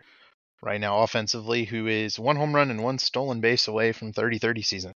Tucker, right now offensively, who is 1 home run and 1 stolen base away from 30-30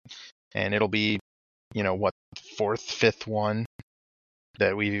 season. And it'll be, what, 4th, 5th one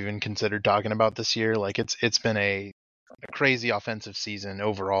that we've even considered talking about this year. Like it's been a crazy offensive season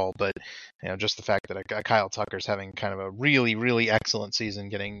overall, but just the fact that Kyle Tucker's having kind of a really, really excellent season,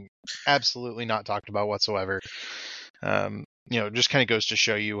 getting absolutely not talked about whatsoever. Just kind of goes to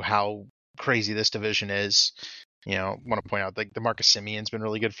show you how crazy this division is. Want to point out like the Marcus Simeon's been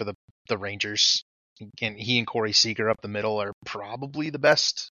really good for the Rangers, and he and Corey Seager up the middle are probably the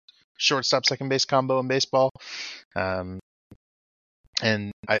best shortstop second base combo in baseball. And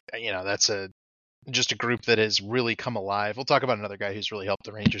that's just a group that has really come alive. We'll talk about another guy who's really helped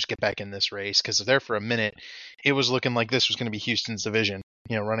the Rangers get back in this race, because there for a minute it was looking like this was going to be Houston's division,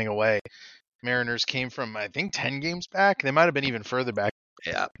 running away. Mariners came from, I think, 10 games back. They might have been even further back.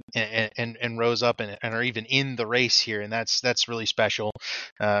 Yeah. And rose up and are even in the race here, and that's really special.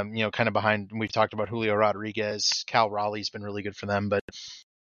 Kind of behind, we've talked about Julio Rodriguez, Cal Raleigh's been really good for them, but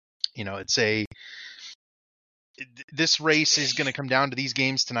this race is going to come down to these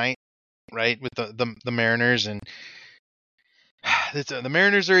games tonight, right? With the Mariners, and the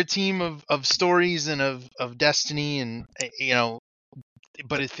Mariners are a team of stories and of destiny, and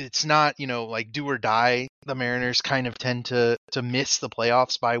but if it's not, like do or die, the Mariners kind of tend to miss the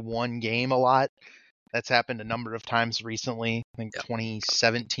playoffs by 1 game a lot. That's happened a number of times recently. I think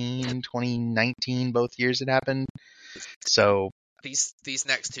 2017, 2019, both years it happened. So these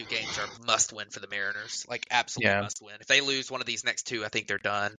next 2 games are must win for the Mariners, like absolutely must win. If they lose one of these next 2, I think they're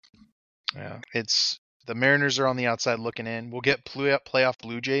done. Yeah, the Mariners are on the outside looking in. We'll get playoff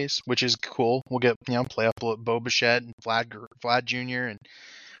Blue Jays, which is cool. We'll get playoff Bo Bichette and Vlad Jr. and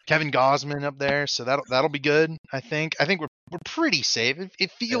Kevin Gausman up there, so that'll be good. I think we're pretty safe.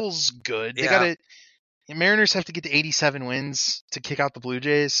 It feels good. Yeah. The Mariners have to get to 87 wins to kick out the Blue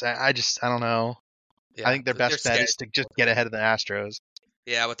Jays. I don't know. Yeah. I think their best bet is to just get ahead of the Astros.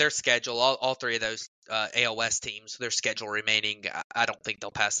 Yeah, with their schedule, all 3 of those AL West teams, their schedule remaining, I don't think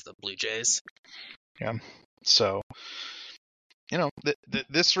they'll pass the Blue Jays. Yeah. So,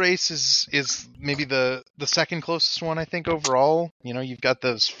 this race is maybe the second closest one, I think, overall. You've got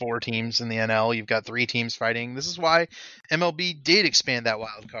those 4 teams in the NL. You've got 3 teams fighting. This is why MLB did expand that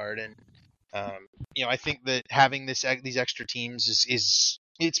wild card. And, I think that having these extra teams is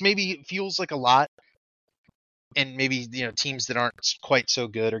it feels like a lot. And maybe, teams that aren't quite so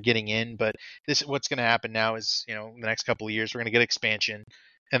good are getting in. But what's going to happen now is, in the next couple of years, we're going to get expansion.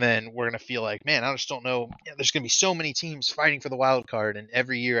 And then we're going to feel like, man, I just don't know. There's going to be so many teams fighting for the wild card. And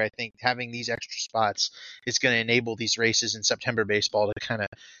every year, I think having these extra spots is going to enable these races in September baseball to kind of,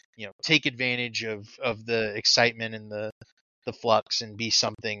 take advantage of the excitement and the flux, and be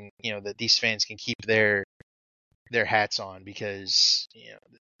something, that these fans can keep their hats on, because,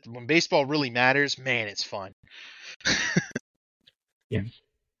 when baseball really matters, man, it's fun. Yeah.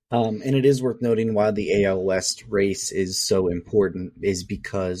 And it is worth noting why the AL West race is so important is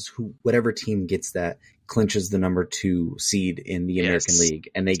because whatever team gets that clinches the number 2 seed in the American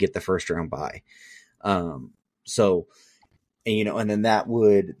League, and they get the first round bye. So, and then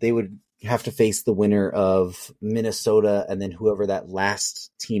they would have to face the winner of Minnesota, and then whoever that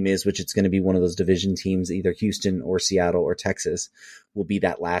last team is, which it's going to be one of those division teams, either Houston or Seattle or Texas, will be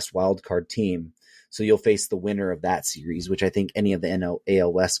that last wild card team. So you'll face the winner of that series, which I think any of the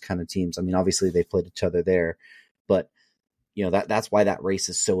AL West kind of teams, I mean, obviously they played each other there, but that's why that race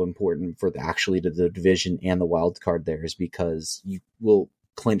is so important for the division and the wild card there, is because you will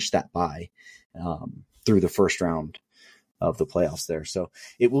clinch that bye through the first round of the playoffs there. So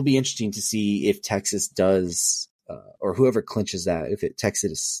it will be interesting to see if Texas does, or whoever clinches that,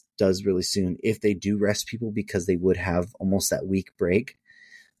 Texas does really soon, if they do rest people, because they would have almost that week break.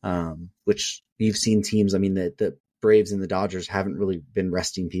 Which you've seen teams, I mean, the Braves and the Dodgers haven't really been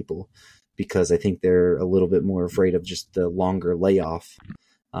resting people, because I think they're a little bit more afraid of just the longer layoff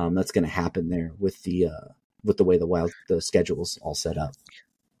that's going to happen there with the way the schedule's all set up.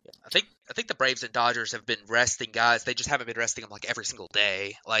 I think the Braves and Dodgers have been resting guys. They just haven't been resting them like every single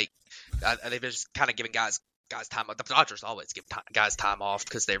day. Like they've been just kind of giving guys time. The Dodgers always give guys time off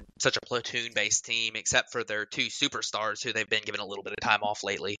because they're such a platoon-based team, except for their 2 superstars who they've been given a little bit of time off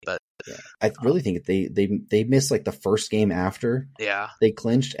lately. But yeah, I really think they missed like the first game after they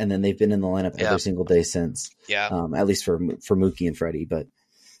clinched, and then they've been in the lineup every single day since. Yeah, at least for Mookie and Freddie. But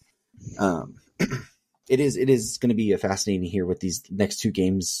it is going to be fascinating here with these next 2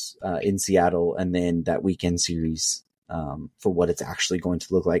 games in Seattle, and then that weekend series for what it's actually going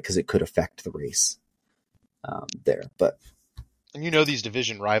to look like, because it could affect the race there. But And these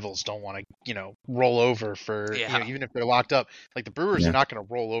division rivals don't want to, roll over for, Yeah. even if they're locked up. Like the Brewers Yeah. are not going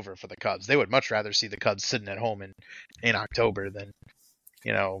to roll over for the Cubs. They would much rather see the Cubs sitting at home in October than,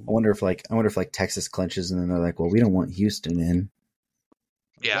 I wonder if Texas clinches and then they're like, well, we don't want Houston in.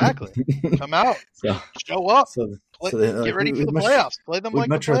 Yeah. Exactly. Come out, So show up, they're get like, ready for the playoffs. Play them like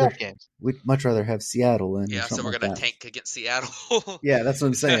the playoff games. We'd much rather have Seattle in. Yeah, or so something we're like gonna that. tank against Seattle. Yeah, that's what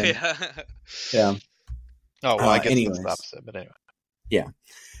I'm saying. Yeah. Yeah. Oh well, I guess anyways. that's the opposite. But anyway. Yeah.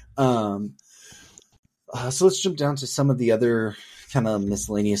 So let's jump down to some of the other kind of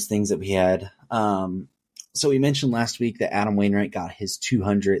miscellaneous things that we had. So we mentioned last week that Adam Wainwright got his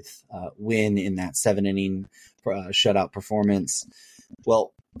 200th win in that 7-inning shutout performance.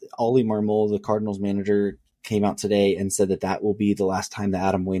 Well, Ollie Marmol, the Cardinals manager, came out today and said that will be the last time that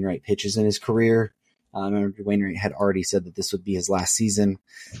Adam Wainwright pitches in his career. Remember, Wainwright had already said that this would be his last season.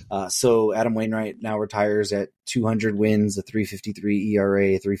 So Adam Wainwright now retires at 200 wins, a 3.53 ERA,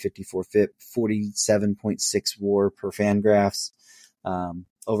 a 3.54 FIP, 47.6 WAR per Fangraphs,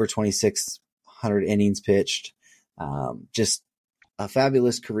 over 2,600 innings pitched. Just a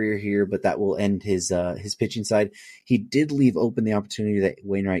fabulous career here, but that will end his pitching side. He did leave open the opportunity that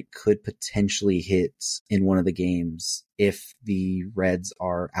Wainwright could potentially hit in one of the games if the Reds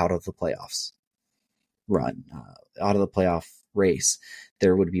are out of the playoffs run, out of the playoff race.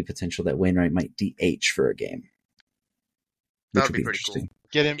 There would be potential that Wainwright might DH for a game, That which would be pretty cool.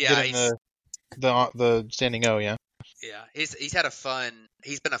 Get him the standing O, yeah. Yeah, he's been a fun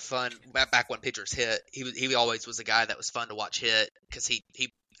back when pitchers hit. He always was a guy that was fun to watch hit because he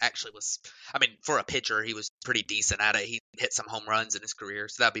actually was. I mean, for a pitcher, he was pretty decent at it. He hit some home runs in his career,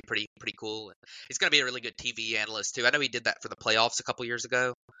 so that'd be pretty cool. And he's going to be a really good TV analyst too. I know he did that for the playoffs a couple years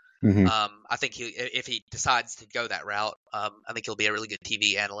ago. Mm-hmm. I think if he decides to go that route, I think he'll be a really good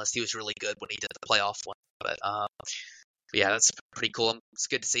TV analyst. He was really good when he did the playoff one, but yeah, that's pretty cool. It's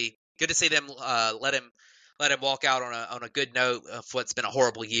good to see. Good to see them let him walk out on a good note of what's been a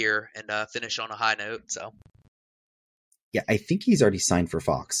horrible year and finish on a high note. So yeah, I think he's already signed for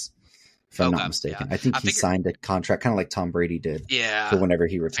Fox, if I'm not mistaken. Yeah. I think he signed a contract kind of like Tom Brady did. Yeah, for whenever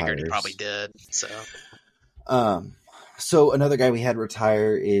he retires. I figured he probably did. So another guy we had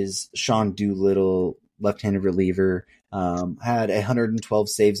retire is Sean Doolittle, left-handed reliever. Had 112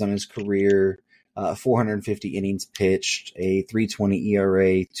 saves on his career, 450 innings pitched, a 3.20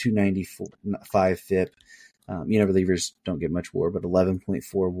 ERA, 2.95 FIP. Relievers don't get much WAR, but 11.4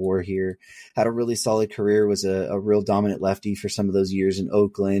 WAR here. Had a really solid career, was a real dominant lefty for some of those years in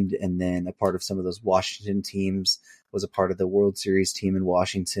Oakland, and then a part of some of those Washington teams, was a part of the World Series team in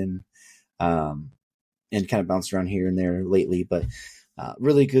Washington. And kind of bounced around here and there lately, but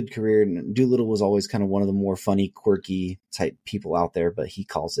really good career. And Doolittle was always kind of one of the more funny, quirky type people out there, but he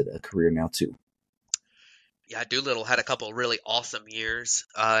calls it a career now too. Yeah, Doolittle had a couple of really awesome years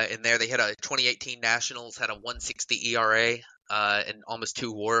in there. They had a 2018 Nationals, had a 1.60 ERA and almost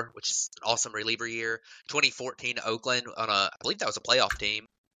 2 WAR, which is an awesome reliever year. 2014 Oakland I believe that was a playoff team.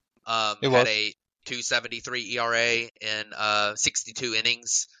 Had a 2.73 ERA in 62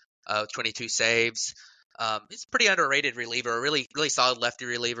 innings, 22 saves. He's a pretty underrated reliever, a really solid lefty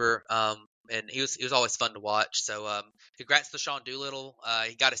reliever. And he was always fun to watch. So congrats to Sean Doolittle.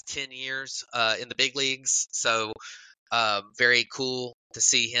 He got his 10 years in the big leagues. So very cool to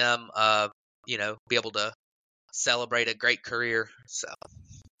see him be able to celebrate a great career. So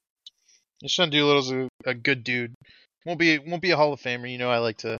Sean Doolittle's a good dude. Won't be a Hall of Famer. I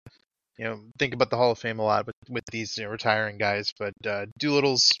like to think about the Hall of Fame a lot with these retiring guys, but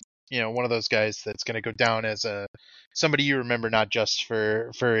Doolittle's one of those guys that's going to go down as somebody you remember not just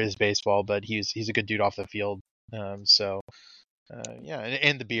for his baseball, but he's a good dude off the field. And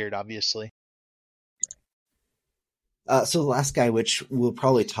the beard, obviously. So the last guy, which we'll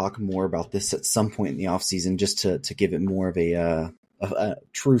probably talk more about this at some point in the offseason, just to give it more of a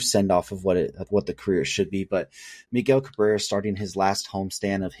true send-off of what the career should be. But Miguel Cabrera starting his last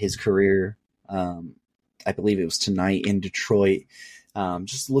homestand of his career, I believe it was tonight in Detroit.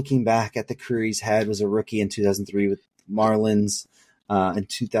 Just looking back at the career he's had, was a rookie in 2003 with Marlins. In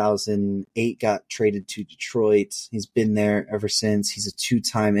 2008, got traded to Detroit. He's been there ever since. He's a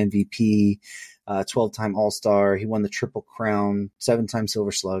 2-time MVP, 12-time All-Star. He won the Triple Crown, 7-time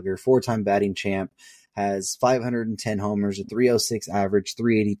Silver Slugger, 4-time batting champ. Has 510 homers, a 306 average,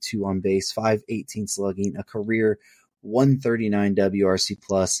 382 on base, 518 slugging, a career 139 WRC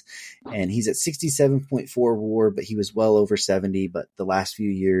plus, and he's at 67.4 WAR, but he was well over 70. But the last few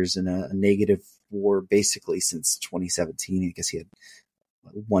years in a negative WAR basically since 2017. I guess he had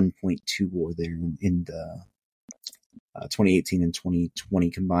 1.2 WAR there in 2018 and 2020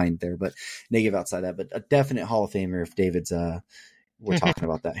 combined there, but negative outside that. But a definite Hall of Famer if David's. We're talking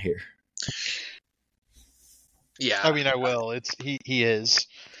about that here. Yeah, I mean, I will. He is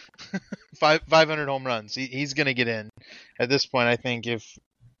 500 home runs. He's going to get in. At this point, I think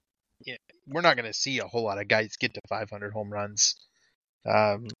we're not going to see a whole lot of guys get to 500 home runs.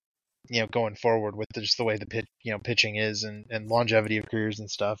 Going forward with just the way the pitching is and longevity of careers and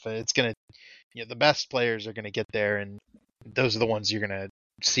stuff, it's gonna, the best players are gonna get there, and those are the ones you're gonna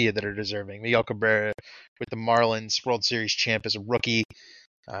see that are deserving. Miguel Cabrera with the Marlins, World Series champ as a rookie,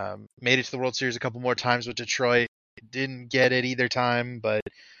 made it to the World Series a couple more times with Detroit, didn't get it either time, but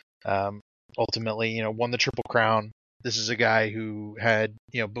ultimately, won the Triple Crown. This is a guy who had,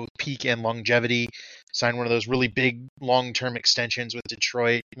 both peak and longevity, signed one of those really big long-term extensions with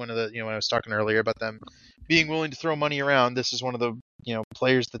Detroit. One of the, when I was talking earlier about them being willing to throw money around, this is one of the,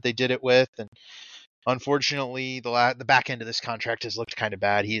 players that they did it with. And unfortunately, the back end of this contract has looked kind of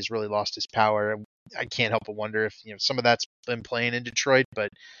bad. He has really lost his power. I can't help but wonder if, some of that's been playing in Detroit, but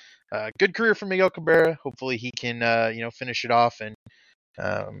good career for Miguel Cabrera. Hopefully he can, finish it off and,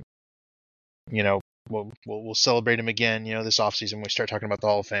 we'll celebrate him again, this offseason when we start talking about the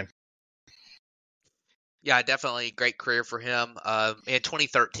Hall of Fame. Yeah, definitely great career for him. In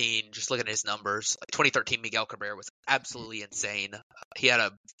 2013, just looking at his numbers, 2013 Miguel Cabrera was absolutely insane. He had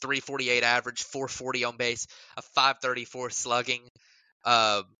a 348 average, 440 on base, a 534 slugging.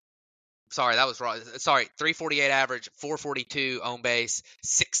 Sorry, that was wrong. Sorry, 348 average, 442 on base,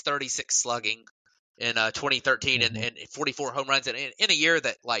 636 slugging in 2013, and 44 home runs. And in a year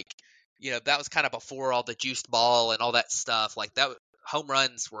that, that was kind of before all the juiced ball and all that stuff. Like, that home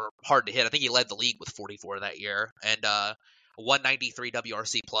runs were hard to hit. I think he led the league with 44 that year, and 193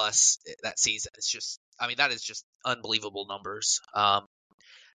 WRC plus that season. It's just, that is just unbelievable numbers.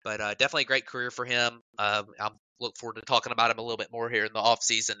 But definitely a great career for him. I'm look forward to talking about him a little bit more here in the off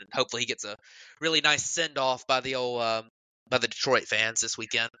season, and hopefully he gets a really nice send off by the Detroit fans this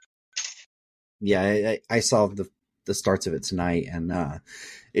weekend. Yeah, I saw the starts of it tonight, and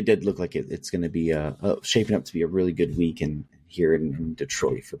it did look like it's going to be shaping up to be a really good week here in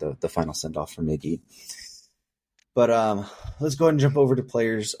Detroit for the final send off for Miggy. But let's go ahead and jump over to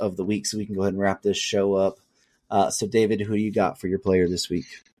players of the week so we can go ahead and wrap this show up. So David, who you got for your player this week?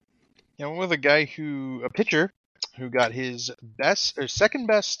 I went with a pitcher who got his second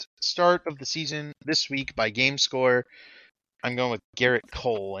best start of the season this week by game score. I'm going with Garrett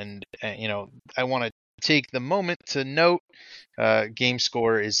Cole, and I want to take the moment to note game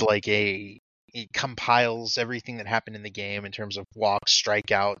score is like it compiles everything that happened in the game in terms of walks,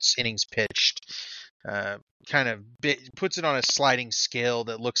 strikeouts, innings pitched. Kind of puts it on a sliding scale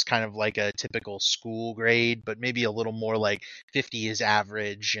that looks kind of like a typical school grade, but maybe a little more like 50 is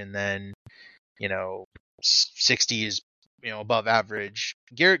average, and then 60 is above average.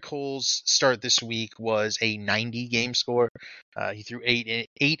 Garrett Cole's start this week was a 90 game score. He threw eight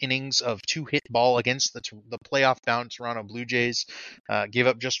innings of 2-hit ball against the playoff bound Toronto Blue Jays. Gave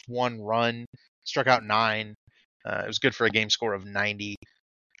up just 1 run, struck out 9. It was good for a game score of 90.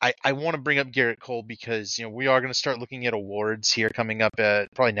 I want to bring up Garrett Cole because we are going to start looking at awards here coming up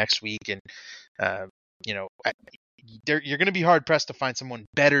probably next week, and you're going to be hard pressed to find someone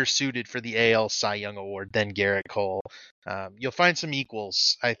better suited for the AL Cy Young Award than Garrett Cole. You'll find some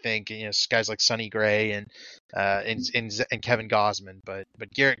equals, I think, guys like Sonny Gray and Kevin Gausman, but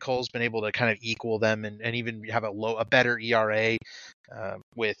Garrett Cole's been able to kind of equal them and even have a better ERA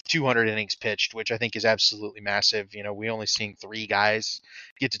with 200 innings pitched, which I think is absolutely massive. We only seeing 3 guys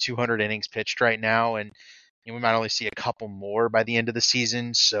get to 200 innings pitched right now, and we might only see a couple more by the end of the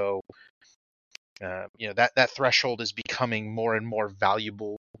season. So that threshold is becoming more and more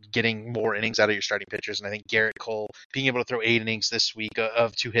valuable, getting more innings out of your starting pitchers. And I think Garrett Cole being able to throw 8 innings this week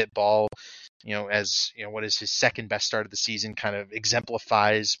of 2-hit ball, as what is his second best start of the season, kind of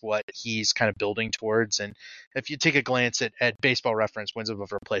exemplifies what he's kind of building towards. And if you take a glance at Baseball Reference wins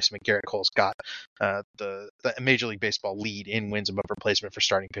above replacement, Garrett Cole's got the Major League Baseball lead in wins above replacement for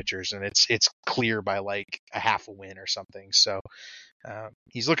starting pitchers, and it's clear by like a half a win or something. So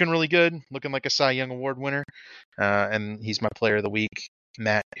he's looking really good, looking like a Cy Young Award winner, and he's my player of the week.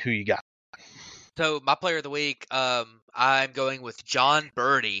 Matt, who you got? So my player of the week, I'm going with John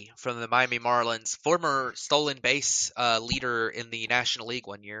Birdie from the Miami Marlins, former stolen base leader in the National League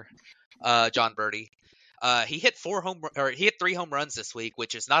one year. John Birdie. He hit 3 home runs this week,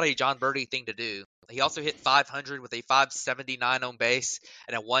 which is not a John Birdie thing to do. He also hit 500 with a 579 on base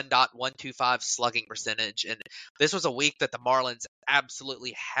and a 1.125 slugging percentage. And this was a week that the Marlins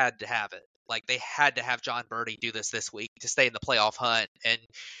absolutely had to have it. Like, they had to have John Birdie do this week to stay in the playoff hunt. And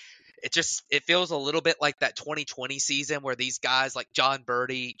it feels a little bit like that 2020 season where these guys like John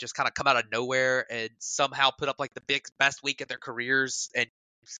Birdie just kind of come out of nowhere and somehow put up like the best week of their careers and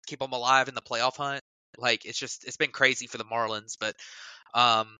keep them alive in the playoff hunt. Like it's been crazy for the Marlins, but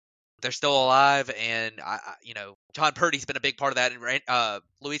they're still alive, and John Birdie's been a big part of that. And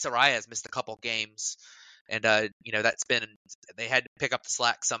Luis Arias missed a couple games, and they had to pick up the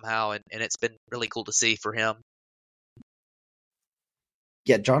slack somehow, and it's been really cool to see for him.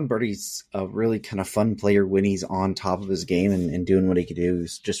 Yeah, John Birdie's a really kind of fun player when he's on top of his game and doing what he could do.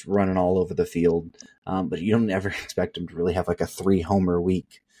 He's just running all over the field. But you don't ever expect him to really have like a 3-homer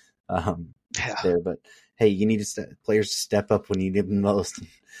week there. But hey, you need players to step up when you need them most.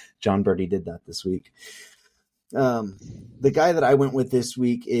 John Birdie did that this week. The guy that I went with this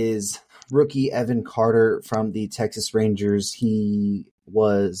week is rookie Evan Carter from the Texas Rangers. He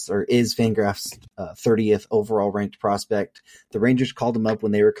is Fangraph's 30th overall ranked prospect. The Rangers called him up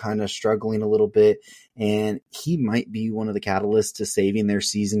when they were kind of struggling a little bit, and he might be one of the catalysts to saving their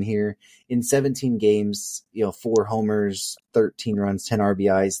season here. In 17 games, 4 homers, 13 runs, 10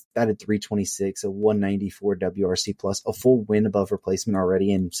 RBIs, batted .326, a 194 WRC plus, a full win above replacement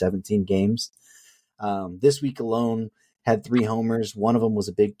already in 17 games. This week alone, had 3 homers. One of them was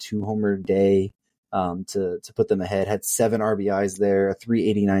a big 2-homer day to put them ahead. Had 7 RBIs there, a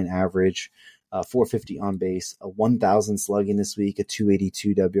 .389 average, 450 on base, a 1,000 slugging this week, a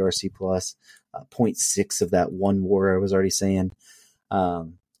 282 WRC plus, 0.6 of that 1 WAR I was already saying.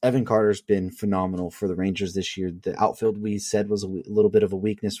 Evan Carter's been phenomenal for the Rangers this year. The outfield we said was a little bit of a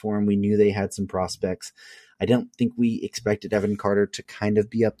weakness for him. We knew they had some prospects. I don't think we expected Evan Carter to kind of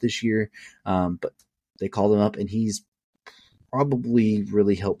be up this year, but they called him up, and he's probably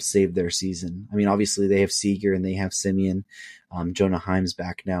really helped save their season. I mean, obviously they have Seager and they have Simeon. Jonah Heim's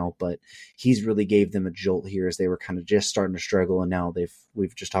back now, but he's really gave them a jolt here as they were kind of just starting to struggle, and now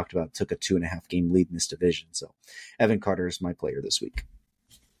we've just talked about took a 2.5 game lead in this division. So Evan Carter is my player this week.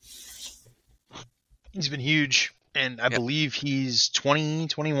 He's been huge, and I believe he's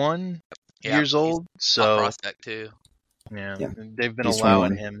 21 years old. So prospect too. Yeah, they've been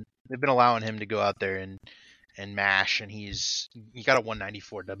allowing him. They've been allowing him to go out there and mash, and he got a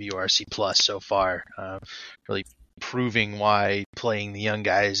 194 WRC plus so far. Really proving why playing the young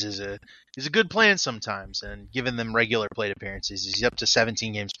guys is a good plan sometimes, and giving them regular plate appearances. He's up to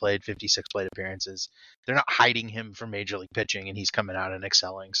 17 games played, 56 plate appearances. They're not hiding him from Major League pitching, and he's coming out and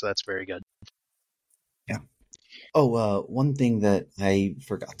excelling. So that's very good. Yeah. Oh, one thing that I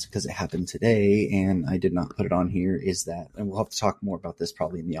forgot because it happened today and I did not put it on here is that, and we'll have to talk more about this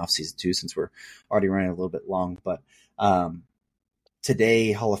probably in the offseason too, since we're already running a little bit long, but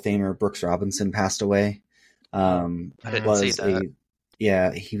today Hall of Famer Brooks Robinson passed away. I didn't see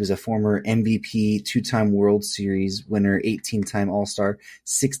that. He was a former MVP, 2-time World Series winner, 18-time All-Star,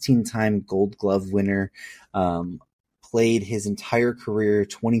 16-time Gold Glove winner, played his entire career,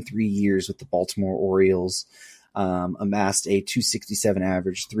 23 years with the Baltimore Orioles, amassed a 267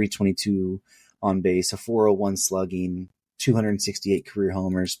 average, 322 on base, a 401 slugging, 268 career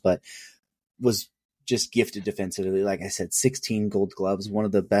homers, but was just gifted defensively. Like I said, 16 Gold Gloves, one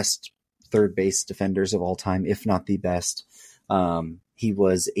of the best third base defenders of all time, if not the best. He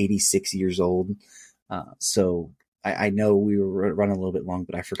was 86 years old. So I know we were running a little bit long,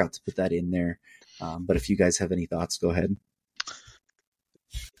 but I forgot to put that in there. But if you guys have any thoughts, go ahead.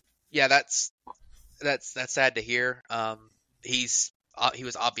 Yeah, that's sad to hear. He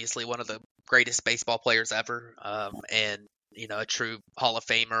was obviously one of the greatest baseball players ever, and a true Hall of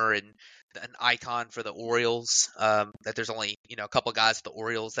Famer and an icon for the Orioles. That there's only a couple guys with the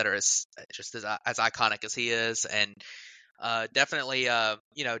Orioles that are as iconic as he is, and definitely a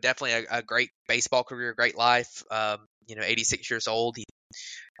great baseball career, great life. 86 years old.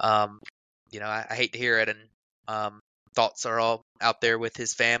 I hate to hear it, and thoughts are all out there with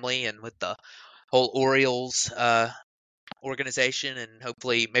his family and with the whole Orioles organization, and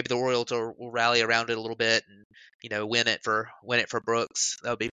hopefully maybe the Orioles will rally around it a little bit and win it for Brooks.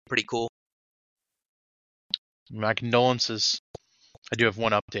 That would be pretty cool. My condolences. I do have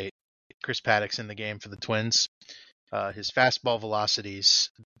one update. Chris Paddock's in the game for the Twins. His fastball velocities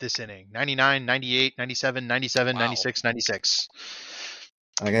this inning: 99, 98, 97, 97, wow. 96, 96.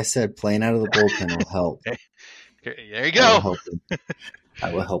 Like I said, playing out of the bullpen will help. There you go.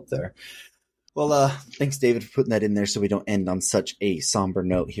 I will help there. Well, thanks, David, for putting that in there so we don't end on such a somber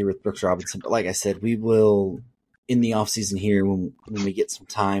note here with Brooks Robinson. But like I said, we will, in the offseason here, when we get some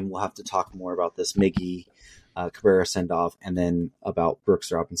time, we'll have to talk more about this Miggy Cabrera send-off and then about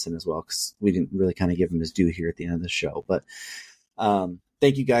Brooks Robinson as well, because we didn't really kind of give him his due here at the end of the show. But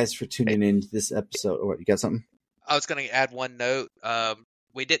thank you guys for tuning in to this episode. Or what, you got something? I was going to add one note.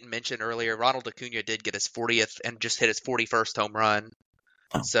 we didn't mention earlier, Ronald Acuna did get his 40th and just hit his 41st home run.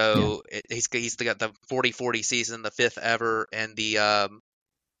 Oh, So he's got the 40-40 season, the fifth ever, and the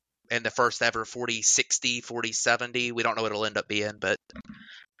first ever 40-60, 40-70. We don't know what it'll end up being, but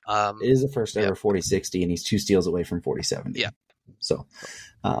it is the first ever 40-60, and he's 2 steals away from 40-70. Yeah. So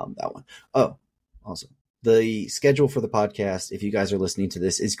that one. Oh, also, the schedule for the podcast, if you guys are listening to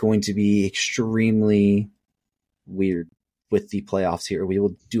this, is going to be extremely weird with the playoffs here. We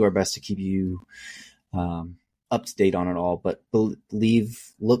will do our best to keep you up to date on it all, but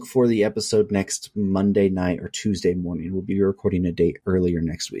look for the episode next Monday night or Tuesday morning. We'll be recording a date earlier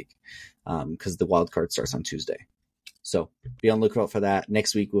next week because the wild card starts on Tuesday. So be on the lookout for that.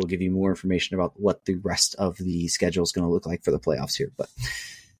 Next week, we'll give you more information about what the rest of the schedule is going to look like for the playoffs here. But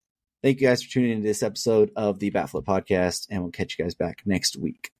thank you guys for tuning into this episode of the Bat Flip Podcast, and we'll catch you guys back next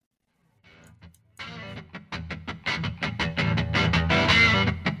week.